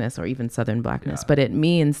of Blackness or even Southern Blackness, Yeah. but it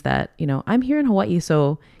means that, you know, I'm here in Hawaii,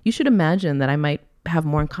 so you should imagine that I might have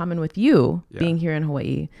more in common with you being here in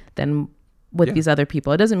Hawaii than with these other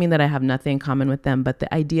people. It doesn't mean that I have nothing in common with them, but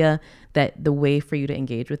the idea that the way for you to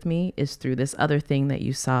engage with me is through this other thing that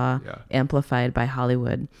you saw amplified by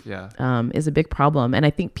Hollywood is a big problem. And I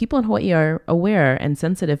think people in Hawaii are aware and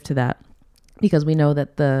sensitive to that, because we know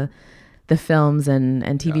that the films and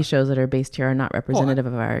TV shows that are based here are not representative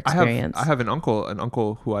of our experience. I have an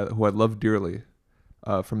uncle who I love dearly,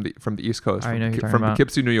 from the East Coast, I know who you're talking from about.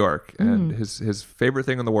 Poughkeepsie, New York, and his favorite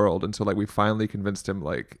thing in the world until like we finally convinced him,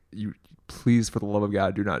 like, you please, for the love of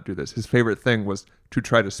God, do not do this. His favorite thing was to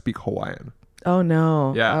try to speak Hawaiian. Oh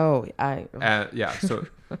no! Yeah. Oh,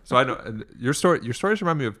 So I know and your stories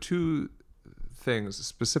remind me of two things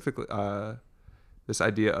specifically. This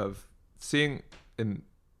idea of seeing and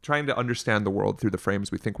trying to understand the world through the frames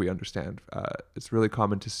we think we understand. It's really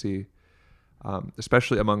common to see,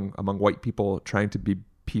 especially among white people, trying to be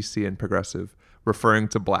PC and progressive, referring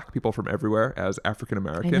to Black people from everywhere as African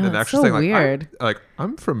American, I know, and it's actually so saying weird.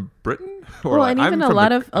 I'm from Britain, or well, like, and I'm even a from lot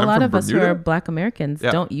the- of I'm from us who Bermuda. are Black Americans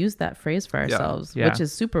Yeah. don't use that phrase for ourselves, Yeah. which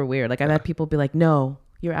is super weird. Like I've had people be like, "No,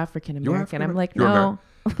 you're African American." I'm like, You're "No."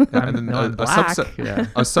 Yeah, and then No, I'm a Black. subset, Yeah.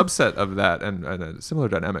 a subset of that, and a similar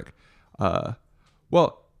dynamic.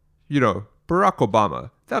 Well, you know, Barack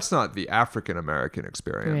Obama, that's not the African American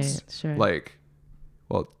experience. Right, sure. Like,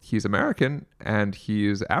 well, he's American and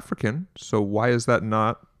he's African, so why is that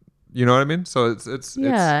not? You know what I mean? So it's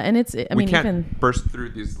and it's I we mean can't even burst through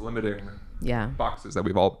these limiting yeah. boxes that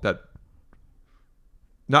we've all that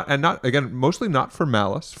not again mostly not for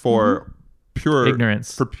malice, for pure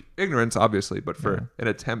Ignorance. for ignorance obviously, but for an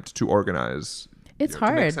attempt to organize. It's to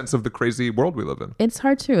make hard. sense of the crazy world we live in. It's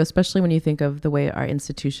hard too, especially when you think of the way our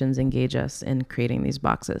institutions engage us in creating these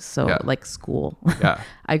boxes. So Yeah. like school. Yeah.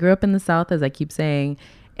 I grew up in the South, as I keep saying,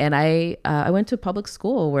 and I went to public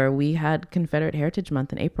school where we had Confederate Heritage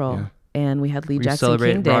Month in April, Yeah. and we had Lee We Jackson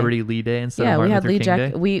celebrate King Day. Robert E. Lee Day instead Yeah, of we Martin had Luther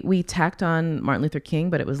Lee King Day. We tacked on Martin Luther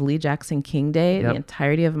King, but it was Lee Jackson King Day Yep. the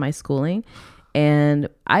entirety of my schooling, and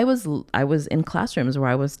I was in classrooms where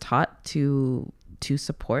I was taught to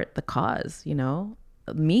support the cause. You know,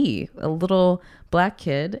 me, a little black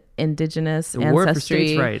kid, indigenous The war for ancestry.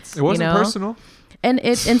 states' rights. It wasn't you know? personal. And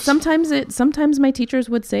sometimes my teachers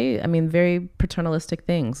would say, I mean, very paternalistic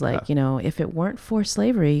things like, you know, if it weren't for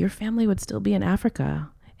slavery, your family would still be in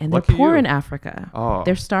Africa, and they're Lucky poor you. in Africa. Oh.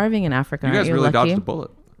 They're starving in Africa. You guys Aren't you really lucky? dodged a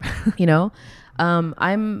bullet. You know,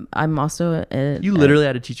 I'm also You literally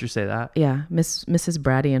had a teacher say that. Mrs.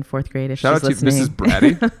 Braddy in fourth grade. If Shout out she's to listening. Mrs.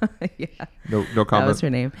 Braddy. Yeah, No that comment. was her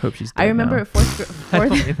name. Hope she's I dead remember now. at fourth I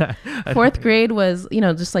don't mean that. fourth grade was, you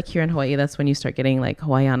know, just like here in Hawaii, that's when you start getting like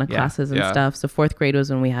Hawaiiana Yeah. classes and Yeah. stuff. So fourth grade was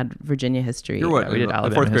when we had Virginia history. You're what? we did in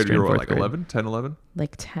Alabama fourth grade, history you in were fourth like grade. 11, 10, 11?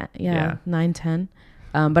 Like 10, Yeah. 9, 10.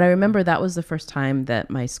 But I remember that was the first time that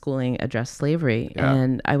my schooling addressed slavery. Yeah.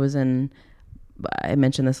 And I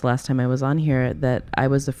mentioned this last time I was on here, that I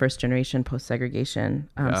was the first generation post-segregation.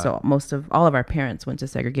 So all of our parents went to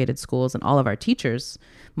segregated schools, and all of our teachers,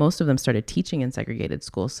 most of them started teaching in segregated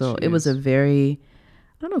schools. So it was a very,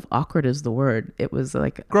 I don't know if awkward is the word. It was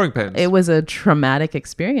like, Growing pains. it was a traumatic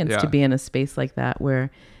experience Yeah. to be in a space like that where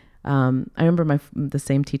I remember the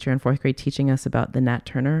same teacher in fourth grade teaching us about the Nat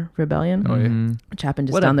Turner Rebellion, Oh, yeah. which happened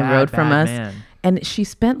just What a down the bad, road from bad us. man. And she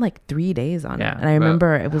spent like 3 days on Yeah. it. And I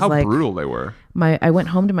remember it was How like brutal they were. I went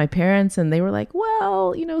home to my parents and they were like,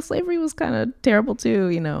 well, you know, slavery was kind of terrible too.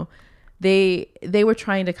 You know, they were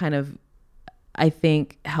trying to kind of, I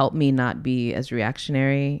think, help me not be as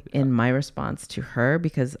reactionary in my response to her,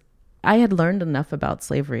 because I had learned enough about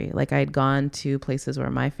slavery. Like I had gone to places where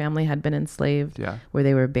my family had been enslaved, Yeah. where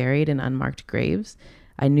they were buried in unmarked graves.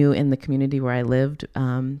 I knew in the community where I lived,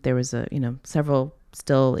 there was several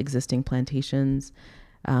still existing plantations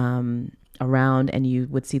around, and you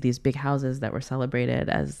would see these big houses that were celebrated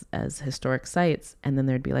as historic sites, and then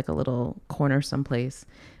there'd be like a little corner someplace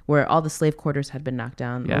where all the slave quarters had been knocked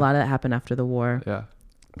down. Yeah. A lot of that happened after the war. Yeah.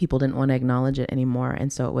 People didn't want to acknowledge it anymore,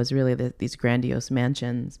 and so it was really these grandiose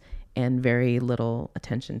mansions and very little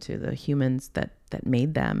attention to the humans that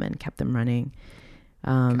made them and kept them running.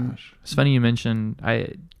 Gosh. It's funny you mentioned,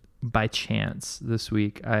 by chance this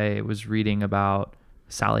week I was reading about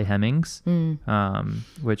Sally Hemings,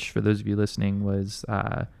 which for those of you listening was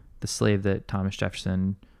the slave that Thomas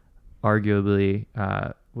Jefferson arguably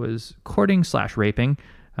was courting / raping.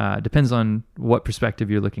 Depends on what perspective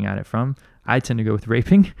you're looking at it from. I tend to go with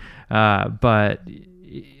raping, but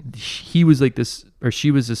he was like this, or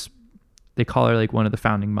she was this, they call her like one of the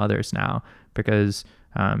founding mothers now, because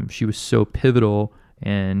she was so pivotal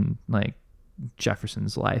in like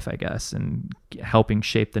Jefferson's life, I guess, and helping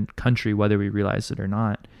shape the country, whether we realize it or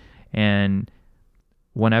not. And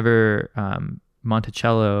whenever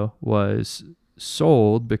Monticello was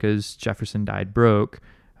sold because Jefferson died broke,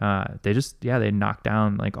 they knocked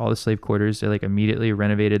down like all the slave quarters. They like immediately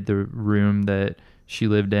renovated the room that she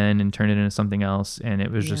lived in and turned it into something else. And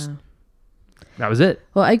it was just, that was it.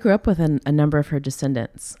 Well, I grew up with a number of her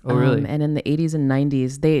descendants. Oh, really? And in the 80s and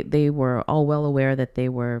 90s, they were all well aware that they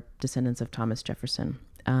were descendants of Thomas Jefferson.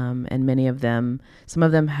 And many of them, some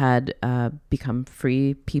of them had become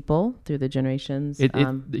free people through the generations.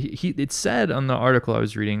 It said on the article I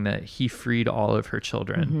was reading that he freed all of her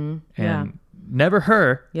children, and never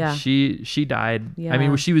her. Yeah. She died. Yeah. I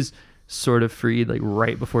mean, she was sort of freed like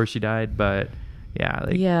right before she died, but yeah,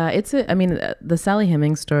 like, the Sally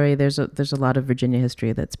Hemings story, there's a lot of Virginia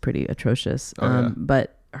history that's pretty atrocious.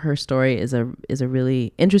 But her story is a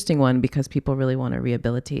really interesting one because people really want to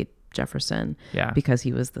rehabilitate Jefferson, because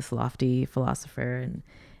he was this lofty philosopher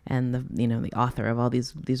and the author of all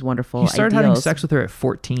these wonderful he started ideals. having sex with her at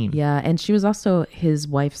 14. Yeah, and she was also his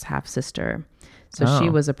wife's half sister, so she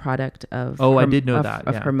was a product of I did know that,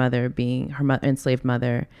 of her mother being enslaved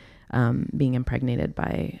mother, being impregnated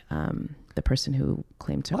by the person who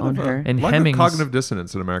claimed to own her. And Lack of Hemings, cognitive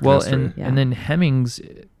dissonance in American history. and then Hemings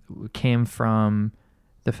came from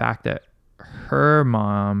the fact that her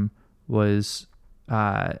mom was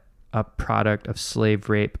a product of slave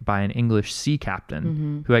rape by an English sea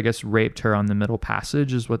captain who I guess raped her on the Middle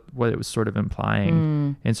Passage is what it was sort of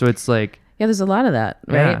implying. And so it's like, yeah, there's a lot of that,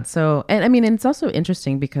 right? Yeah. So, and I mean, and it's also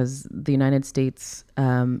interesting because the United States,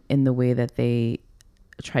 in the way that they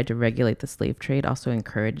tried to regulate the slave trade, also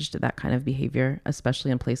encouraged that kind of behavior, especially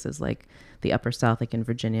in places like the Upper South, like in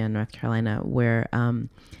Virginia and North Carolina, where,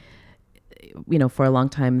 you know, for a long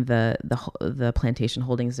time, the plantation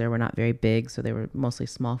holdings there were not very big. So they were mostly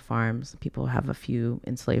small farms. People have a few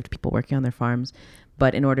enslaved people working on their farms.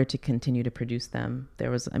 But in order to continue to produce them, there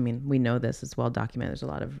was, I mean, we know this is well documented. There's a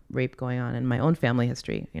lot of rape going on in my own family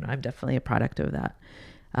history. You know, I'm definitely a product of that.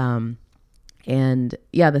 And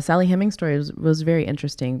yeah, the Sally Hemings story was very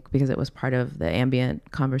interesting because it was part of the ambient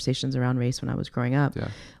conversations around race when I was growing up,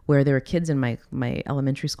 where there were kids in my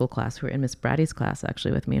elementary school class who were in Miss Brady's class,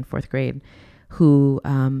 actually with me in 4th grade, who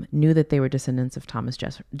knew that they were descendants of Thomas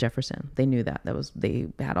Jefferson. They knew that. They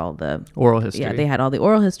had all the oral history. Yeah, they had all the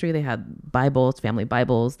oral history. They had Bibles, family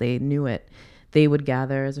Bibles. They knew it. They would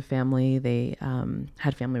gather as a family. They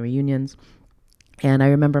had family reunions. And I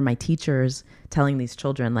remember my teachers telling these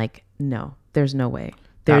children, like, no, there's no way.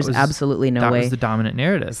 There's absolutely no way. That was the dominant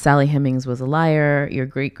narrative. Sally Hemings was a liar. Your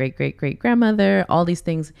great-great-great-great-grandmother, all these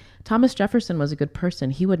things. Thomas Jefferson was a good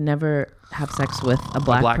person. He would never have sex with a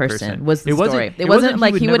black person. Was the story. It wasn't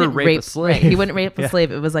like he wouldn't rape a slave. Right, he wouldn't rape a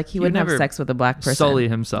slave. It was like he wouldn't have sex with a black person. Sully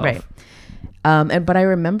himself. Right. But I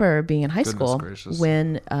remember being in high school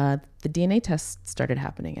when the DNA tests started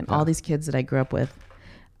happening, and all these kids that I grew up with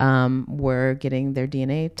were getting their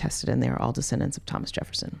DNA tested, and they were all descendants of Thomas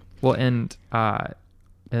Jefferson. Well, and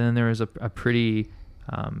then there was a pretty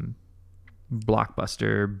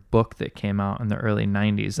blockbuster book that came out in the early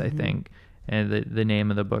 90s, I think. And the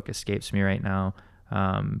name of the book escapes me right now.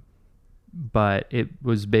 But it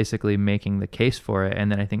was basically making the case for it. And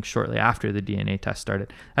then I think shortly after the DNA test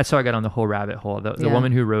started, that's how I got on the whole rabbit hole. The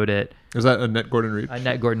woman who wrote it. Was that Annette Gordon-Reed?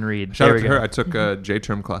 Annette Gordon-Reed. Shout out to her. I took a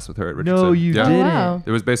J-term class with her at Richardson. No, you didn't. Wow.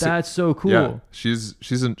 It was basically. That's so cool.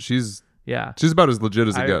 Yeah, she's about as legit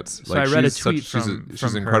as it gets. So I read a tweet she's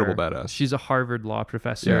from an incredible her. badass. She's a Harvard law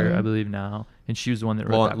professor, I believe now, and she was the one that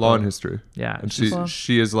wrote that law book. and history. Yeah, and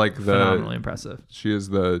she is like phenomenally impressive. She is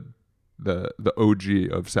the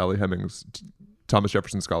OG of Sally Hemings, Thomas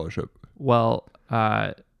Jefferson scholarship. Well,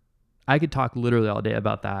 I could talk literally all day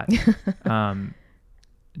about that.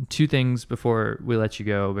 Two things before we let you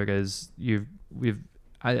go, because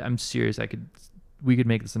I'm serious. We could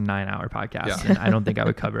make this a 9-hour podcast, and I don't think I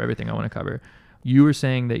would cover everything I want to cover. You were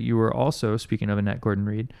saying that you were also, speaking of Annette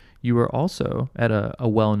Gordon-Reed, you were also at a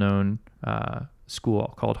well-known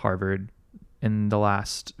school called Harvard in the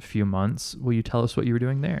last few months. Will you tell us what you were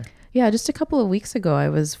doing there? Yeah, just a couple of weeks ago, I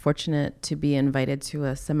was fortunate to be invited to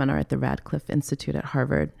a seminar at the Radcliffe Institute at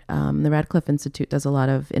Harvard. The Radcliffe Institute does a lot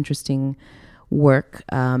of interesting work.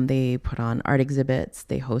 They put on art exhibits.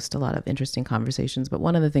 They host a lot of interesting conversations. But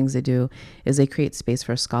one of the things they do is they create space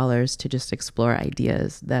for scholars to just explore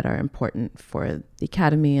ideas that are important for the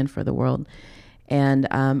academy and for the world. And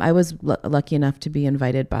I was lucky enough to be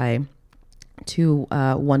invited by two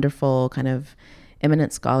wonderful kind of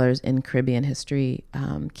eminent scholars in Caribbean history,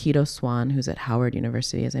 Keto Swan, who's at Howard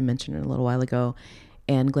University, as I mentioned a little while ago,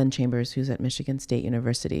 and Glenn Chambers, who's at Michigan State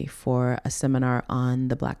University, for a seminar on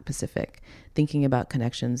the Black Pacific, thinking about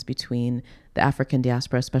connections between the African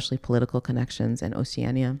diaspora, especially political connections, and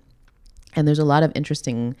Oceania. And there's a lot of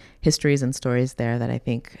interesting histories and stories there that I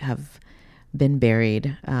think have been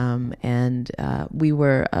buried. We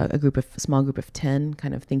were a small group of 10,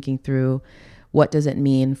 kind of thinking through what does it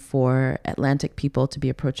mean for Atlantic people to be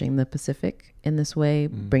approaching the Pacific in this way,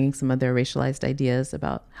 bringing some of their racialized ideas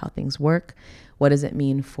about how things work. What does it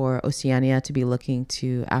mean for Oceania to be looking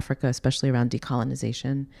to Africa, especially around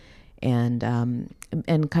decolonization, and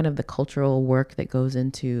kind of the cultural work that goes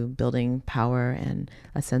into building power and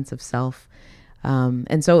a sense of self.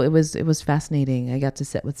 And so it was fascinating. I got to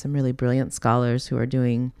sit with some really brilliant scholars who are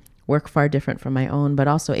doing work far different from my own, but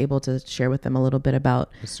also able to share with them a little bit about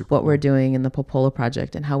what we're doing in the Popolo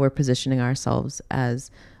Project and how we're positioning ourselves as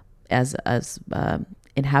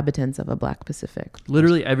inhabitants of a Black Pacific.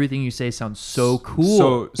 Literally everything you say sounds so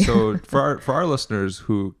cool. So for our listeners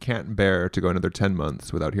who can't bear to go another 10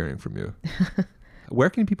 months without hearing from you, where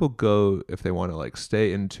can people go if they want to like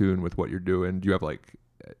stay in tune with what you're doing? Do you have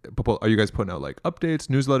are you guys putting out like updates,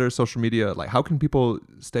 newsletters, social media? Like how can people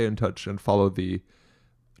stay in touch and follow the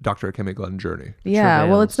Dr. Kemi Glenn journey? Yeah,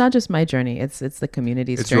 well, it's not just my journey. It's the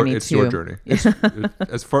community's journey too. It's your journey.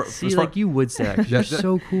 You would say that. You're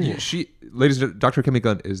so cool. Dr. Kemi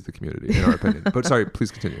Gunn is the community in our opinion. But sorry,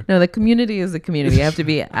 please continue. No, the community is the community. I have to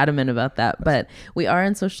be adamant about that. But we are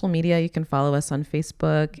on social media. You can follow us on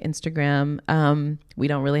Facebook, Instagram. We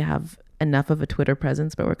don't really have enough of a Twitter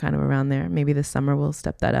presence, but we're kind of around there. Maybe this summer we'll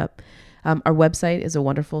step that up. Our website is a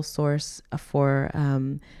wonderful source for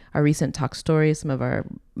our recent talk stories. Some of our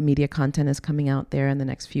media content is coming out there in the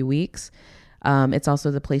next few weeks. It's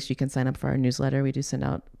also the place you can sign up for our newsletter. We do send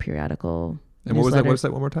out periodical And what was that newsletters.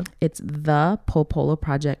 website one more time? It's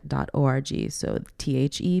thepopoloproject.org. So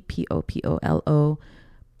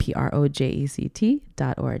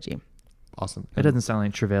thepopoloproject.org. Awesome. It doesn't sound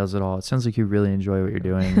like travails at all. It sounds like you really enjoy what you're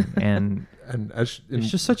doing, and And it's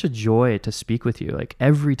just such a joy to speak with you. Like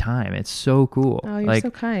every time, it's so cool. Oh, you're like so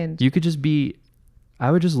kind. you could just be.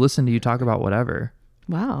 I would just listen to you talk about whatever,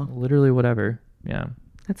 Wow. literally whatever. Yeah.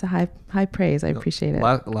 That's a high praise. I appreciate it.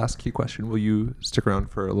 last key question. Will you stick around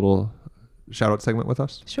for a little shout out segment with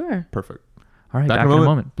us? Sure. Perfect. All right, back in a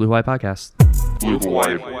moment. Blue White Podcast.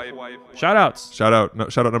 Shout outs. Shout out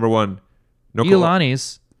number one.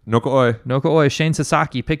 Iolani's Noko Oi. Noko Oi, Shane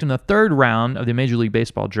Sasaki picked in the third round of the Major League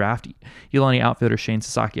Baseball draft. Iolani outfielder Shane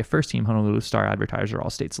Sasaki, a first-team Honolulu Star Advertiser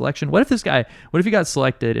All-State selection. What if he got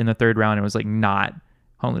selected in the third round and was like not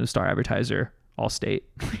Honolulu Star Advertiser All-State?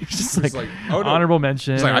 He's just like oh, no. honorable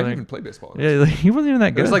mention. He's like, I or didn't like- even play baseball. yeah, like, he wasn't even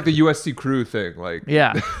that good. It was like the USC crew thing. Like,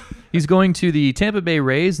 yeah. He's going to the Tampa Bay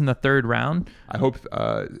Rays in the third round. I hope,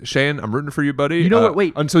 Shane, I'm rooting for you, buddy. You know what?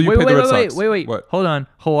 Wait. Until you wait, pay wait, the Red wait, Sox. Wait. What? Hold on.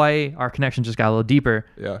 Hawaii, our connection just got a little deeper.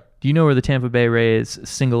 Yeah. Do you know where the Tampa Bay Rays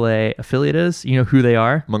single A affiliate is? You know who they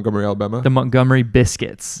are? Montgomery, Alabama. The Montgomery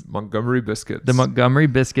Biscuits. Montgomery Biscuits. The Montgomery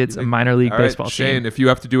Biscuits, a minor league All right, baseball Shane, team. if you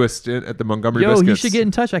have to do a stint at the Montgomery Yo, Biscuits. he should get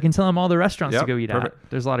in touch. I can tell him all the restaurants Yep, to go eat perfect. at.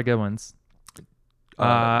 There's a lot of good ones. Shout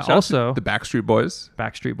out to Also, the Backstreet Boys.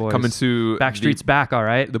 Backstreet Boys. Coming to Backstreet's back, all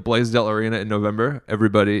right? the Blaisdell Arena in November.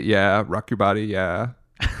 Everybody, yeah. Rock your body, yeah.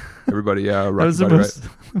 Everybody, yeah. That Rock was your the body, most,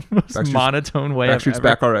 right. most Backstreet's- monotone way I've Backstreet's ever.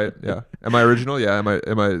 back, all right. Yeah. Am I original? Yeah. Am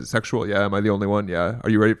I sexual? Yeah. Am I the only one? Yeah. Are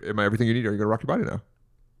you ready? Am I everything you need? Are you gonna rock your body now?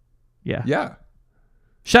 Yeah. Yeah.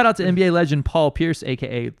 Shout out to NBA legend Paul Pierce,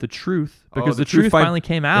 aka The Truth, because the truth finally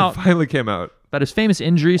came out It finally came out. about his famous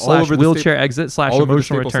injury All over / the wheelchair exit / all over the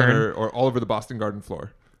emotional Staples return. Center or all over the Boston Garden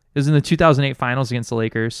floor. It was in the 2008 finals against the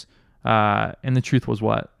Lakers. And the truth was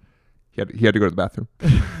what? He had to go to the bathroom.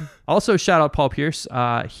 Also, shout out Paul Pierce.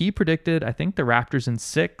 He predicted, I think, the Raptors in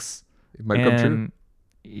 6. It might come true.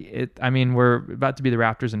 We're about to be the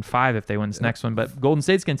Raptors in 5 if they win this next one. But Golden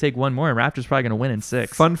State's going to take one more, and Raptors probably going to win in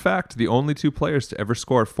 6. Fun fact, the only two players to ever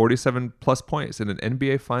score 47 plus points in an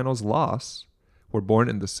NBA Finals loss were born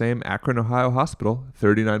in the same Akron, Ohio hospital,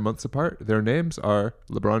 39 months apart. Their names are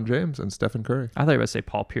LeBron James and Stephen Curry. I thought you were about to say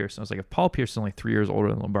Paul Pierce. I was like, if Paul Pierce is only 3 years older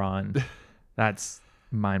than LeBron, that's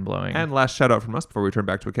mind-blowing. And last shout out from us before we turn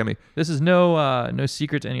back to Akemi. This is no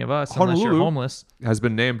secret to any of us unless you're Honolulu homeless. has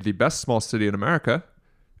been named the best small city in America.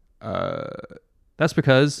 That's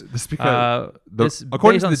because This because it's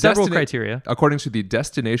according based to on the several destina- criteria. According to the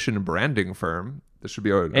destination branding firm, this should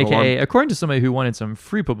be an AKA, alarm. according to somebody who wanted some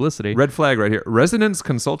free publicity, Red flag right here. Resonance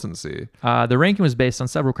Consultancy. the ranking was based on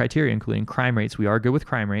several criteria, including crime rates. We are good with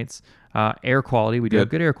crime rates. Air quality. We do have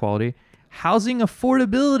Good. good air quality. Housing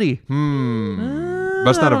affordability.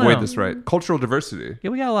 Must not I don't have weighed know. this right. Cultural diversity.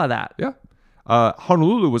 Yeah, we got a lot of that. Yeah.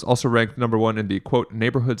 Honolulu was also ranked number 1 in the quote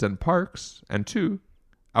neighborhoods and parks, and 2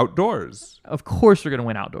 outdoors. Of course, we're going to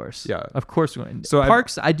win outdoors. Yeah. Of course, we're going to So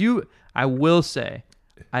parks. I will say,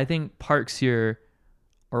 I think parks here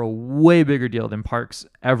are a way bigger deal than parks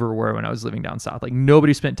ever were when I was living down south. Like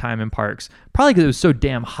nobody spent time in parks, probably because it was so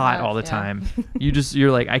damn hot all the Yeah. time.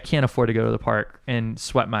 You're like, I can't afford to go to the park and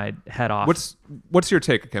sweat my head off. What's your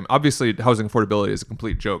take, Kim? Obviously, housing affordability is a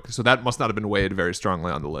complete joke, so that must not have been weighed very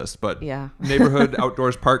strongly on the list. But Yeah. neighborhood,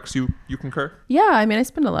 outdoors, parks, you concur? Yeah, I mean, I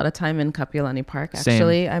spend a lot of time in Kapiolani Park. Same.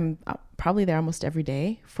 Actually, I'm probably there almost every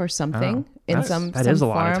day for something in nice. some That is a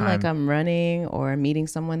form. lot of Like time. I'm running or meeting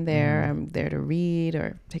someone there. I'm there to read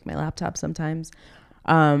or take my laptop sometimes.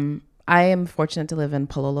 I am fortunate to live in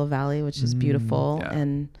Palolo Valley, which is beautiful yeah.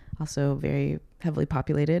 and also very heavily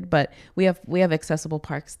populated. But we have accessible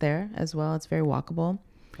parks there as well. It's very walkable.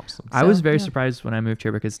 Awesome. I was very yeah. surprised when I moved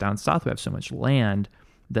here because down south we have so much land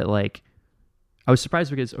that like I was surprised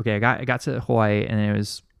because I got to Hawaii and it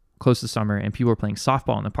was close to summer and people were playing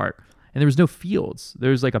softball in the park and there was no fields.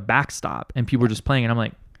 There was like a backstop and people were just playing and I'm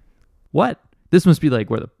like, what? This must be like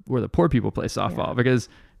where the poor people play softball because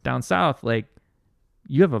down south like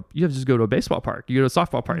you have to just go to a baseball park. You go to a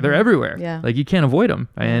softball park. They're everywhere. Yeah. Like you can't avoid them.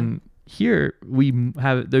 And here we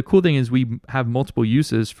have the cool thing is we have multiple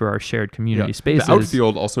uses for our shared community spaces. The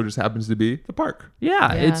outfield also just happens to be the park.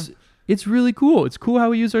 Yeah, Yeah. it's really cool. It's cool how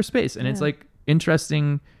we use our space, and it's Yeah. like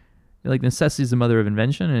interesting. Like necessity is the mother of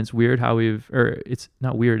invention, and it's weird how it's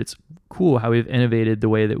not weird. It's cool how we've innovated the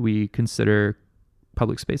way that we consider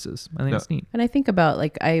public spaces. I think No. it's neat. And I think about,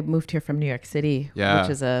 like, I moved here from New York City, Yeah. which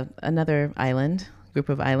is another group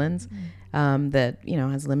of islands that, you know,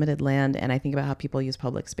 has limited land. And I think about how people use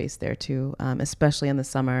public space there too, especially in the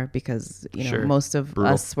summer, because, you know, Sure. most of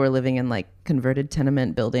Brutal. us were living in like converted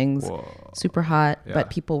tenement buildings, Whoa. super hot, Yeah. but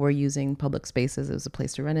people were using public spaces. It was a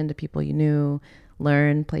place to run into people you knew,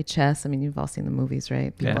 learn, play chess. I mean, you've all seen the movies,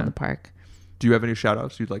 right? People Yeah. in the park. Do you have any shout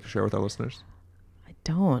outs you'd like to share with our listeners? I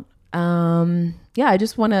don't. Yeah, I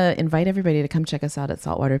just want to invite everybody to come check us out at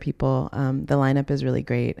Saltwater People. The lineup is really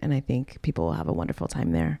great, and I think people will have a wonderful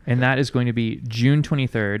time there. And that is going to be June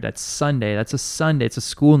 23rd. That's Sunday. That's a Sunday. It's a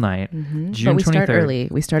school night. But June we 23rd. start early.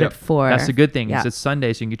 We start Yep. at 4. That's a good thing. 'Cause Yeah. it's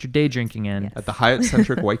Sunday, so you can get your day drinking in. Yes. At the Hyatt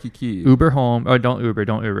Centric Waikiki. Uber home. Oh, don't Uber.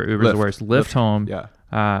 Uber's Lyft. the worst. Lyft home.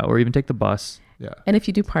 Yeah. Or even take the bus. Yeah. And if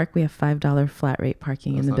you do park, we have $5 flat rate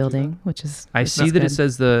parking That's in the not too building, which is I that's see that it good.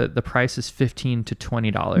 says the price is $15 to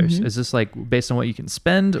 $20. Mhm. Is this like based on what you can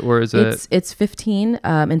spend, or is it? It's 15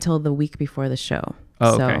 until the week before the show.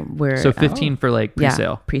 Oh, so okay. we're So 15 for like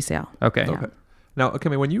pre-sale. Yeah, pre-sale. Okay. Yeah. Okay. Now,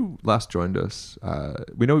 okay, when you last joined us,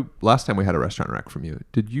 we know last time we had a restaurant rec from you.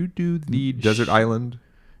 Did you do the Desert Island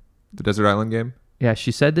game? Yeah,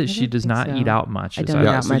 she said that I she don't does think not so. eat out much. I Is don't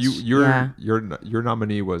that- eat out so much. your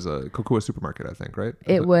nominee was a Kokua Supermarket, I think, right?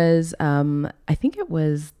 It was, I think it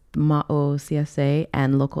was Ma'o CSA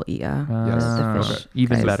and Local IA. Yes. the fish Okay.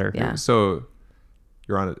 Even guys. better. Yeah. So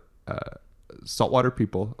you're on a Saltwater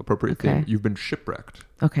People, appropriate theme. Okay. You've been shipwrecked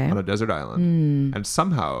Okay. on a desert island, and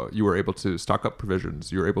somehow you were able to stock up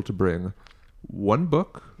provisions. You were able to bring one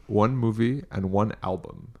book, one movie, and one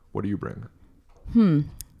album. What do you bring?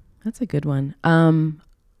 That's a good one.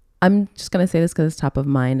 I'm just going to say this because it's top of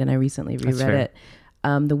mind, and I recently That's reread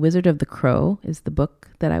fair. it. The Wizard of the Crow is the book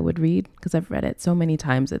that I would read because I've read it so many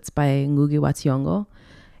times. It's by Ngugi wa Thiong'o,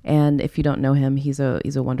 and if you don't know him, he's a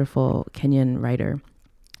wonderful Kenyan writer.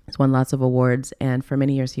 He's won lots of awards, and for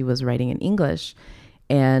many years he was writing in English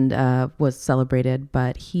and was celebrated.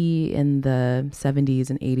 But he, in the 70s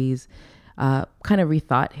and 80s, kind of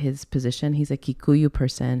rethought his position. He's a Kikuyu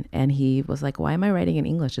person, and he was like, why am I writing in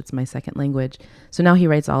English? It's my second language. So now he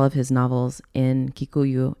writes all of his novels in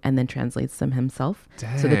Kikuyu and then translates them himself.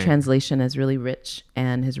 So the Dang. translation is really rich,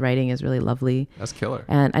 and his writing is really lovely. That's killer.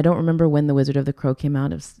 And I don't remember when The Wizard of the Crow came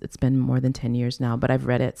out. It's been more than 10 years now, but I've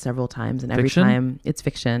read it several times, and every Fiction? time it's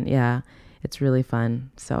fiction. Yeah. It's really fun.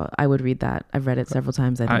 So I would read that. I've read it several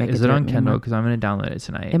times. I think I could is it do on many Kindle? more. Because I'm going to download it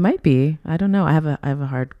tonight. It might be. I don't know. I have a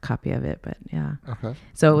hard copy of it, but yeah. Okay.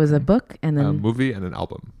 So it was a Okay. book and then A movie and an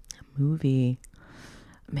album. movie.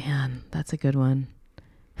 Man, that's a good one.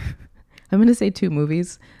 I'm going to say 2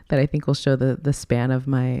 movies that I think will show the span of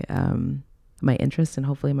my my interest and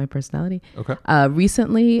hopefully my personality. Okay.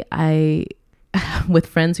 Recently, I, with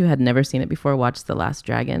friends who had never seen it before, watched The Last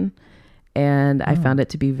Dragon, and I found it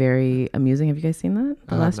to be very amusing. Have you guys seen that?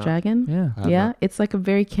 The I have Last not. Dragon? Yeah. I have Yeah, not. it's like a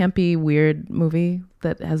very campy, weird movie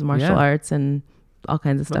that has martial Yeah. arts and all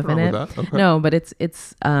kinds of stuff Nothing in wrong it. with that. Okay. No, but it's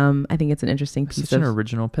I think it's an interesting It's piece such an of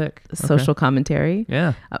original pick. Okay. social commentary.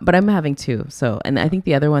 Yeah. But I'm having 2. So, and I think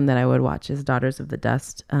the other one that I would watch is Daughters of the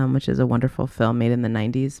Dust, which is a wonderful film made in the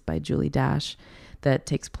 90s by Julie Dash that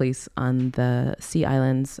takes place on the Sea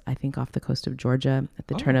Islands, I think off the coast of Georgia at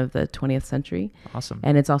the turn of the 20th century. Awesome.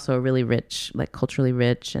 And it's also really rich, like culturally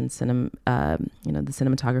rich, and the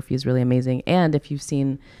cinematography is really amazing. And if you've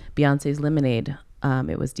seen Beyonce's Lemonade,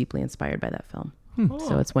 it was deeply inspired by that film.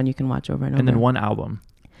 So it's one you can watch over and over. And then one album.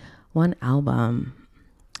 One album.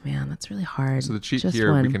 Man, that's really hard. So the cheat Just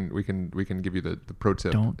here, one. we can give you the pro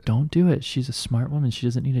tip. Don't do it. She's a smart woman. She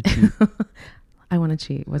doesn't need a cheat. I want to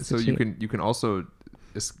cheat. What's So the cheat? you can also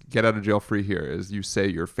get out of jail free here is you say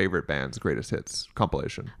your favorite band's greatest hits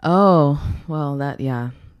compilation. Oh, well,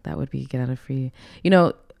 that would be get out of free.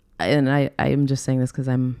 And I am just saying this because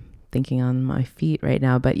I'm thinking on my feet right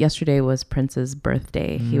now. But yesterday was Prince's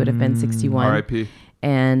birthday. He would have been 61. R.I.P.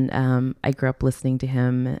 And I grew up listening to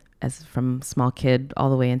him as from small kid all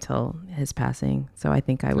the way until his passing. So I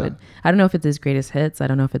think I would. I don't know if it's his greatest hits. I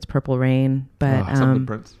don't know if it's Purple Rain, but Something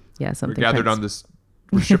Prince. yeah, We're something. gathered Prince. on this.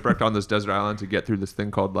 We're shipwrecked on this desert island to get through this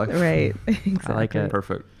thing called life. Right. Exactly. I like it.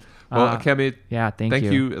 Perfect. Well, Kemi, Yeah. Thank thank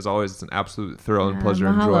you. you as always. It's an absolute thrill and Yeah, pleasure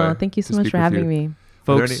and mahalo. joy. Thank you so to much speak for with having you. me.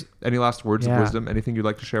 Are there Folks. any last words Yeah. of wisdom? Anything you'd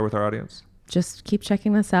like to share with our audience? Just keep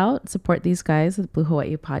checking us out. Support these guys at the Blue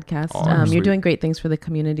Hawaii podcast. Oh, you're You're sweet. doing great things for the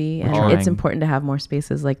community, and trying. it's important to have more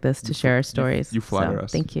spaces like this to share our stories. you flatter So,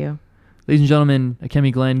 us. Thank you. Ladies and gentlemen,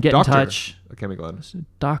 Akemi Glenn, get Doctor. in touch. Kemi Glenn.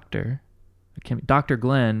 Doctor. Dr.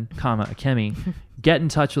 Glenn, Akemi, get in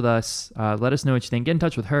touch with us. Let us know what you think. Get in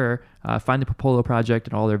touch with her. Find the Popolo Project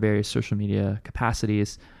in all their various social media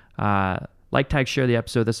capacities. Like, tag, share the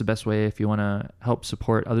episode. That's the best way if you want to help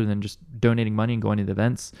support other than just donating money and going to the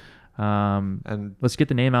events. And let's get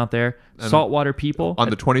the name out there. Saltwater People. On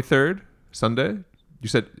the 23rd, Sunday, you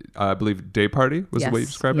said, I believe, day party was the way you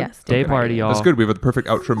described it? Yes, Day party, y'all. That's good. We have the perfect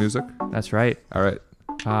outro music. That's right. All right.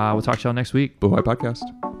 We'll talk to y'all next week. Bye Podcast.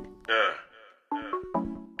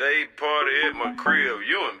 Day party at my crib,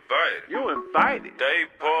 you invited. You invited. Day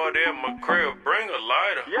party at my crib, bring a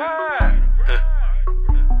lighter. Yeah.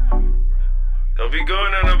 Don't be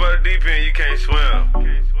going down by the deep end, you can't swim.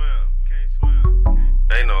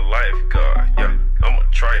 Ain't no lifeguard, yeah. I'm a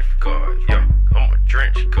trife guard, yeah. I'm a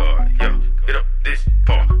drench guard, yeah. Hit up this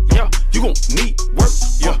part. Yeah, you gon' need work,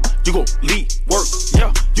 yeah. You gon' lead work,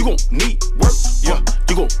 yeah. You gon' need work, yeah.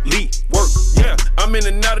 You gon' lead work, yeah. I'm in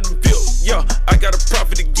and out of the field, yeah. I got a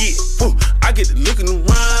profit to get, woo. I get to looking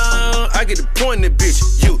around, I get to pointing that bitch.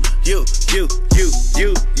 You.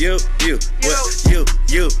 What?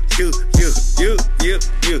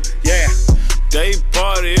 Yeah. Day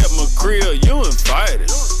party at my crib, you invited.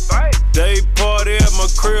 Day party at my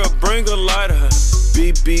crib, bring a lighter.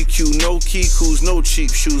 BBQ, no kikus, no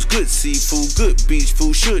cheap shoes. Good seafood, good beach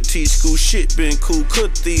food. Should teach school, shit been cool.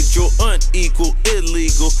 Cathedral, unequal,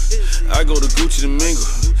 illegal. I go to Gucci to mingle.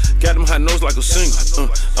 Got them high nose like a single.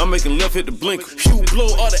 I'm making left hit the blinker. Hugh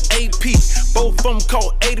Blow or the AP. Both of them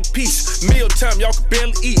called 80 piece. Meal time, y'all can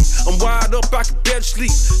barely eat. I'm wired up, I can barely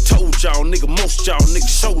sleep. Told y'all, nigga, most y'all, nigga,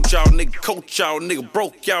 showed y'all, nigga, coach y'all, nigga,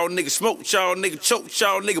 broke y'all, nigga, smoked y'all, nigga, choked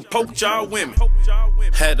y'all, nigga, poked y'all women.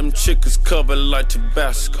 Had them chickens covered like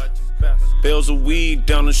Tabasco. Bales of weed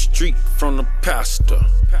down the street from the pastor.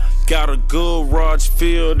 Got a garage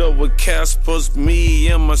filled up with Caspers. Me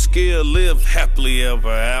and my skill live happily ever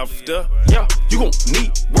after. Yeah, you gon'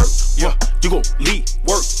 need work. Yeah, you gon' lead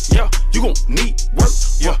work. Yeah, you gon' need work.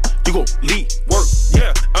 Yeah, you gon' lead work.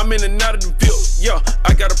 Yeah, I'm in and out of the field. Yeah,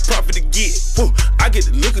 I got a profit to get. Woo. I get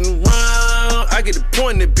to looking around. I get to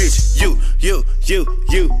pointing that bitch. You.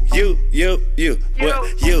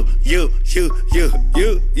 What? You.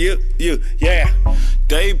 Yeah.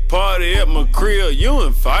 Day party at my crib, you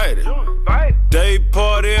invited. Day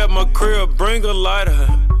party at my crib, bring a lighter.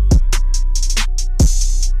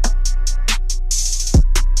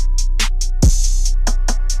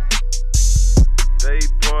 Day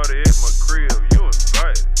party at my crib, you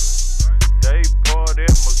invited. Day party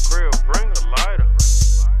at my crib.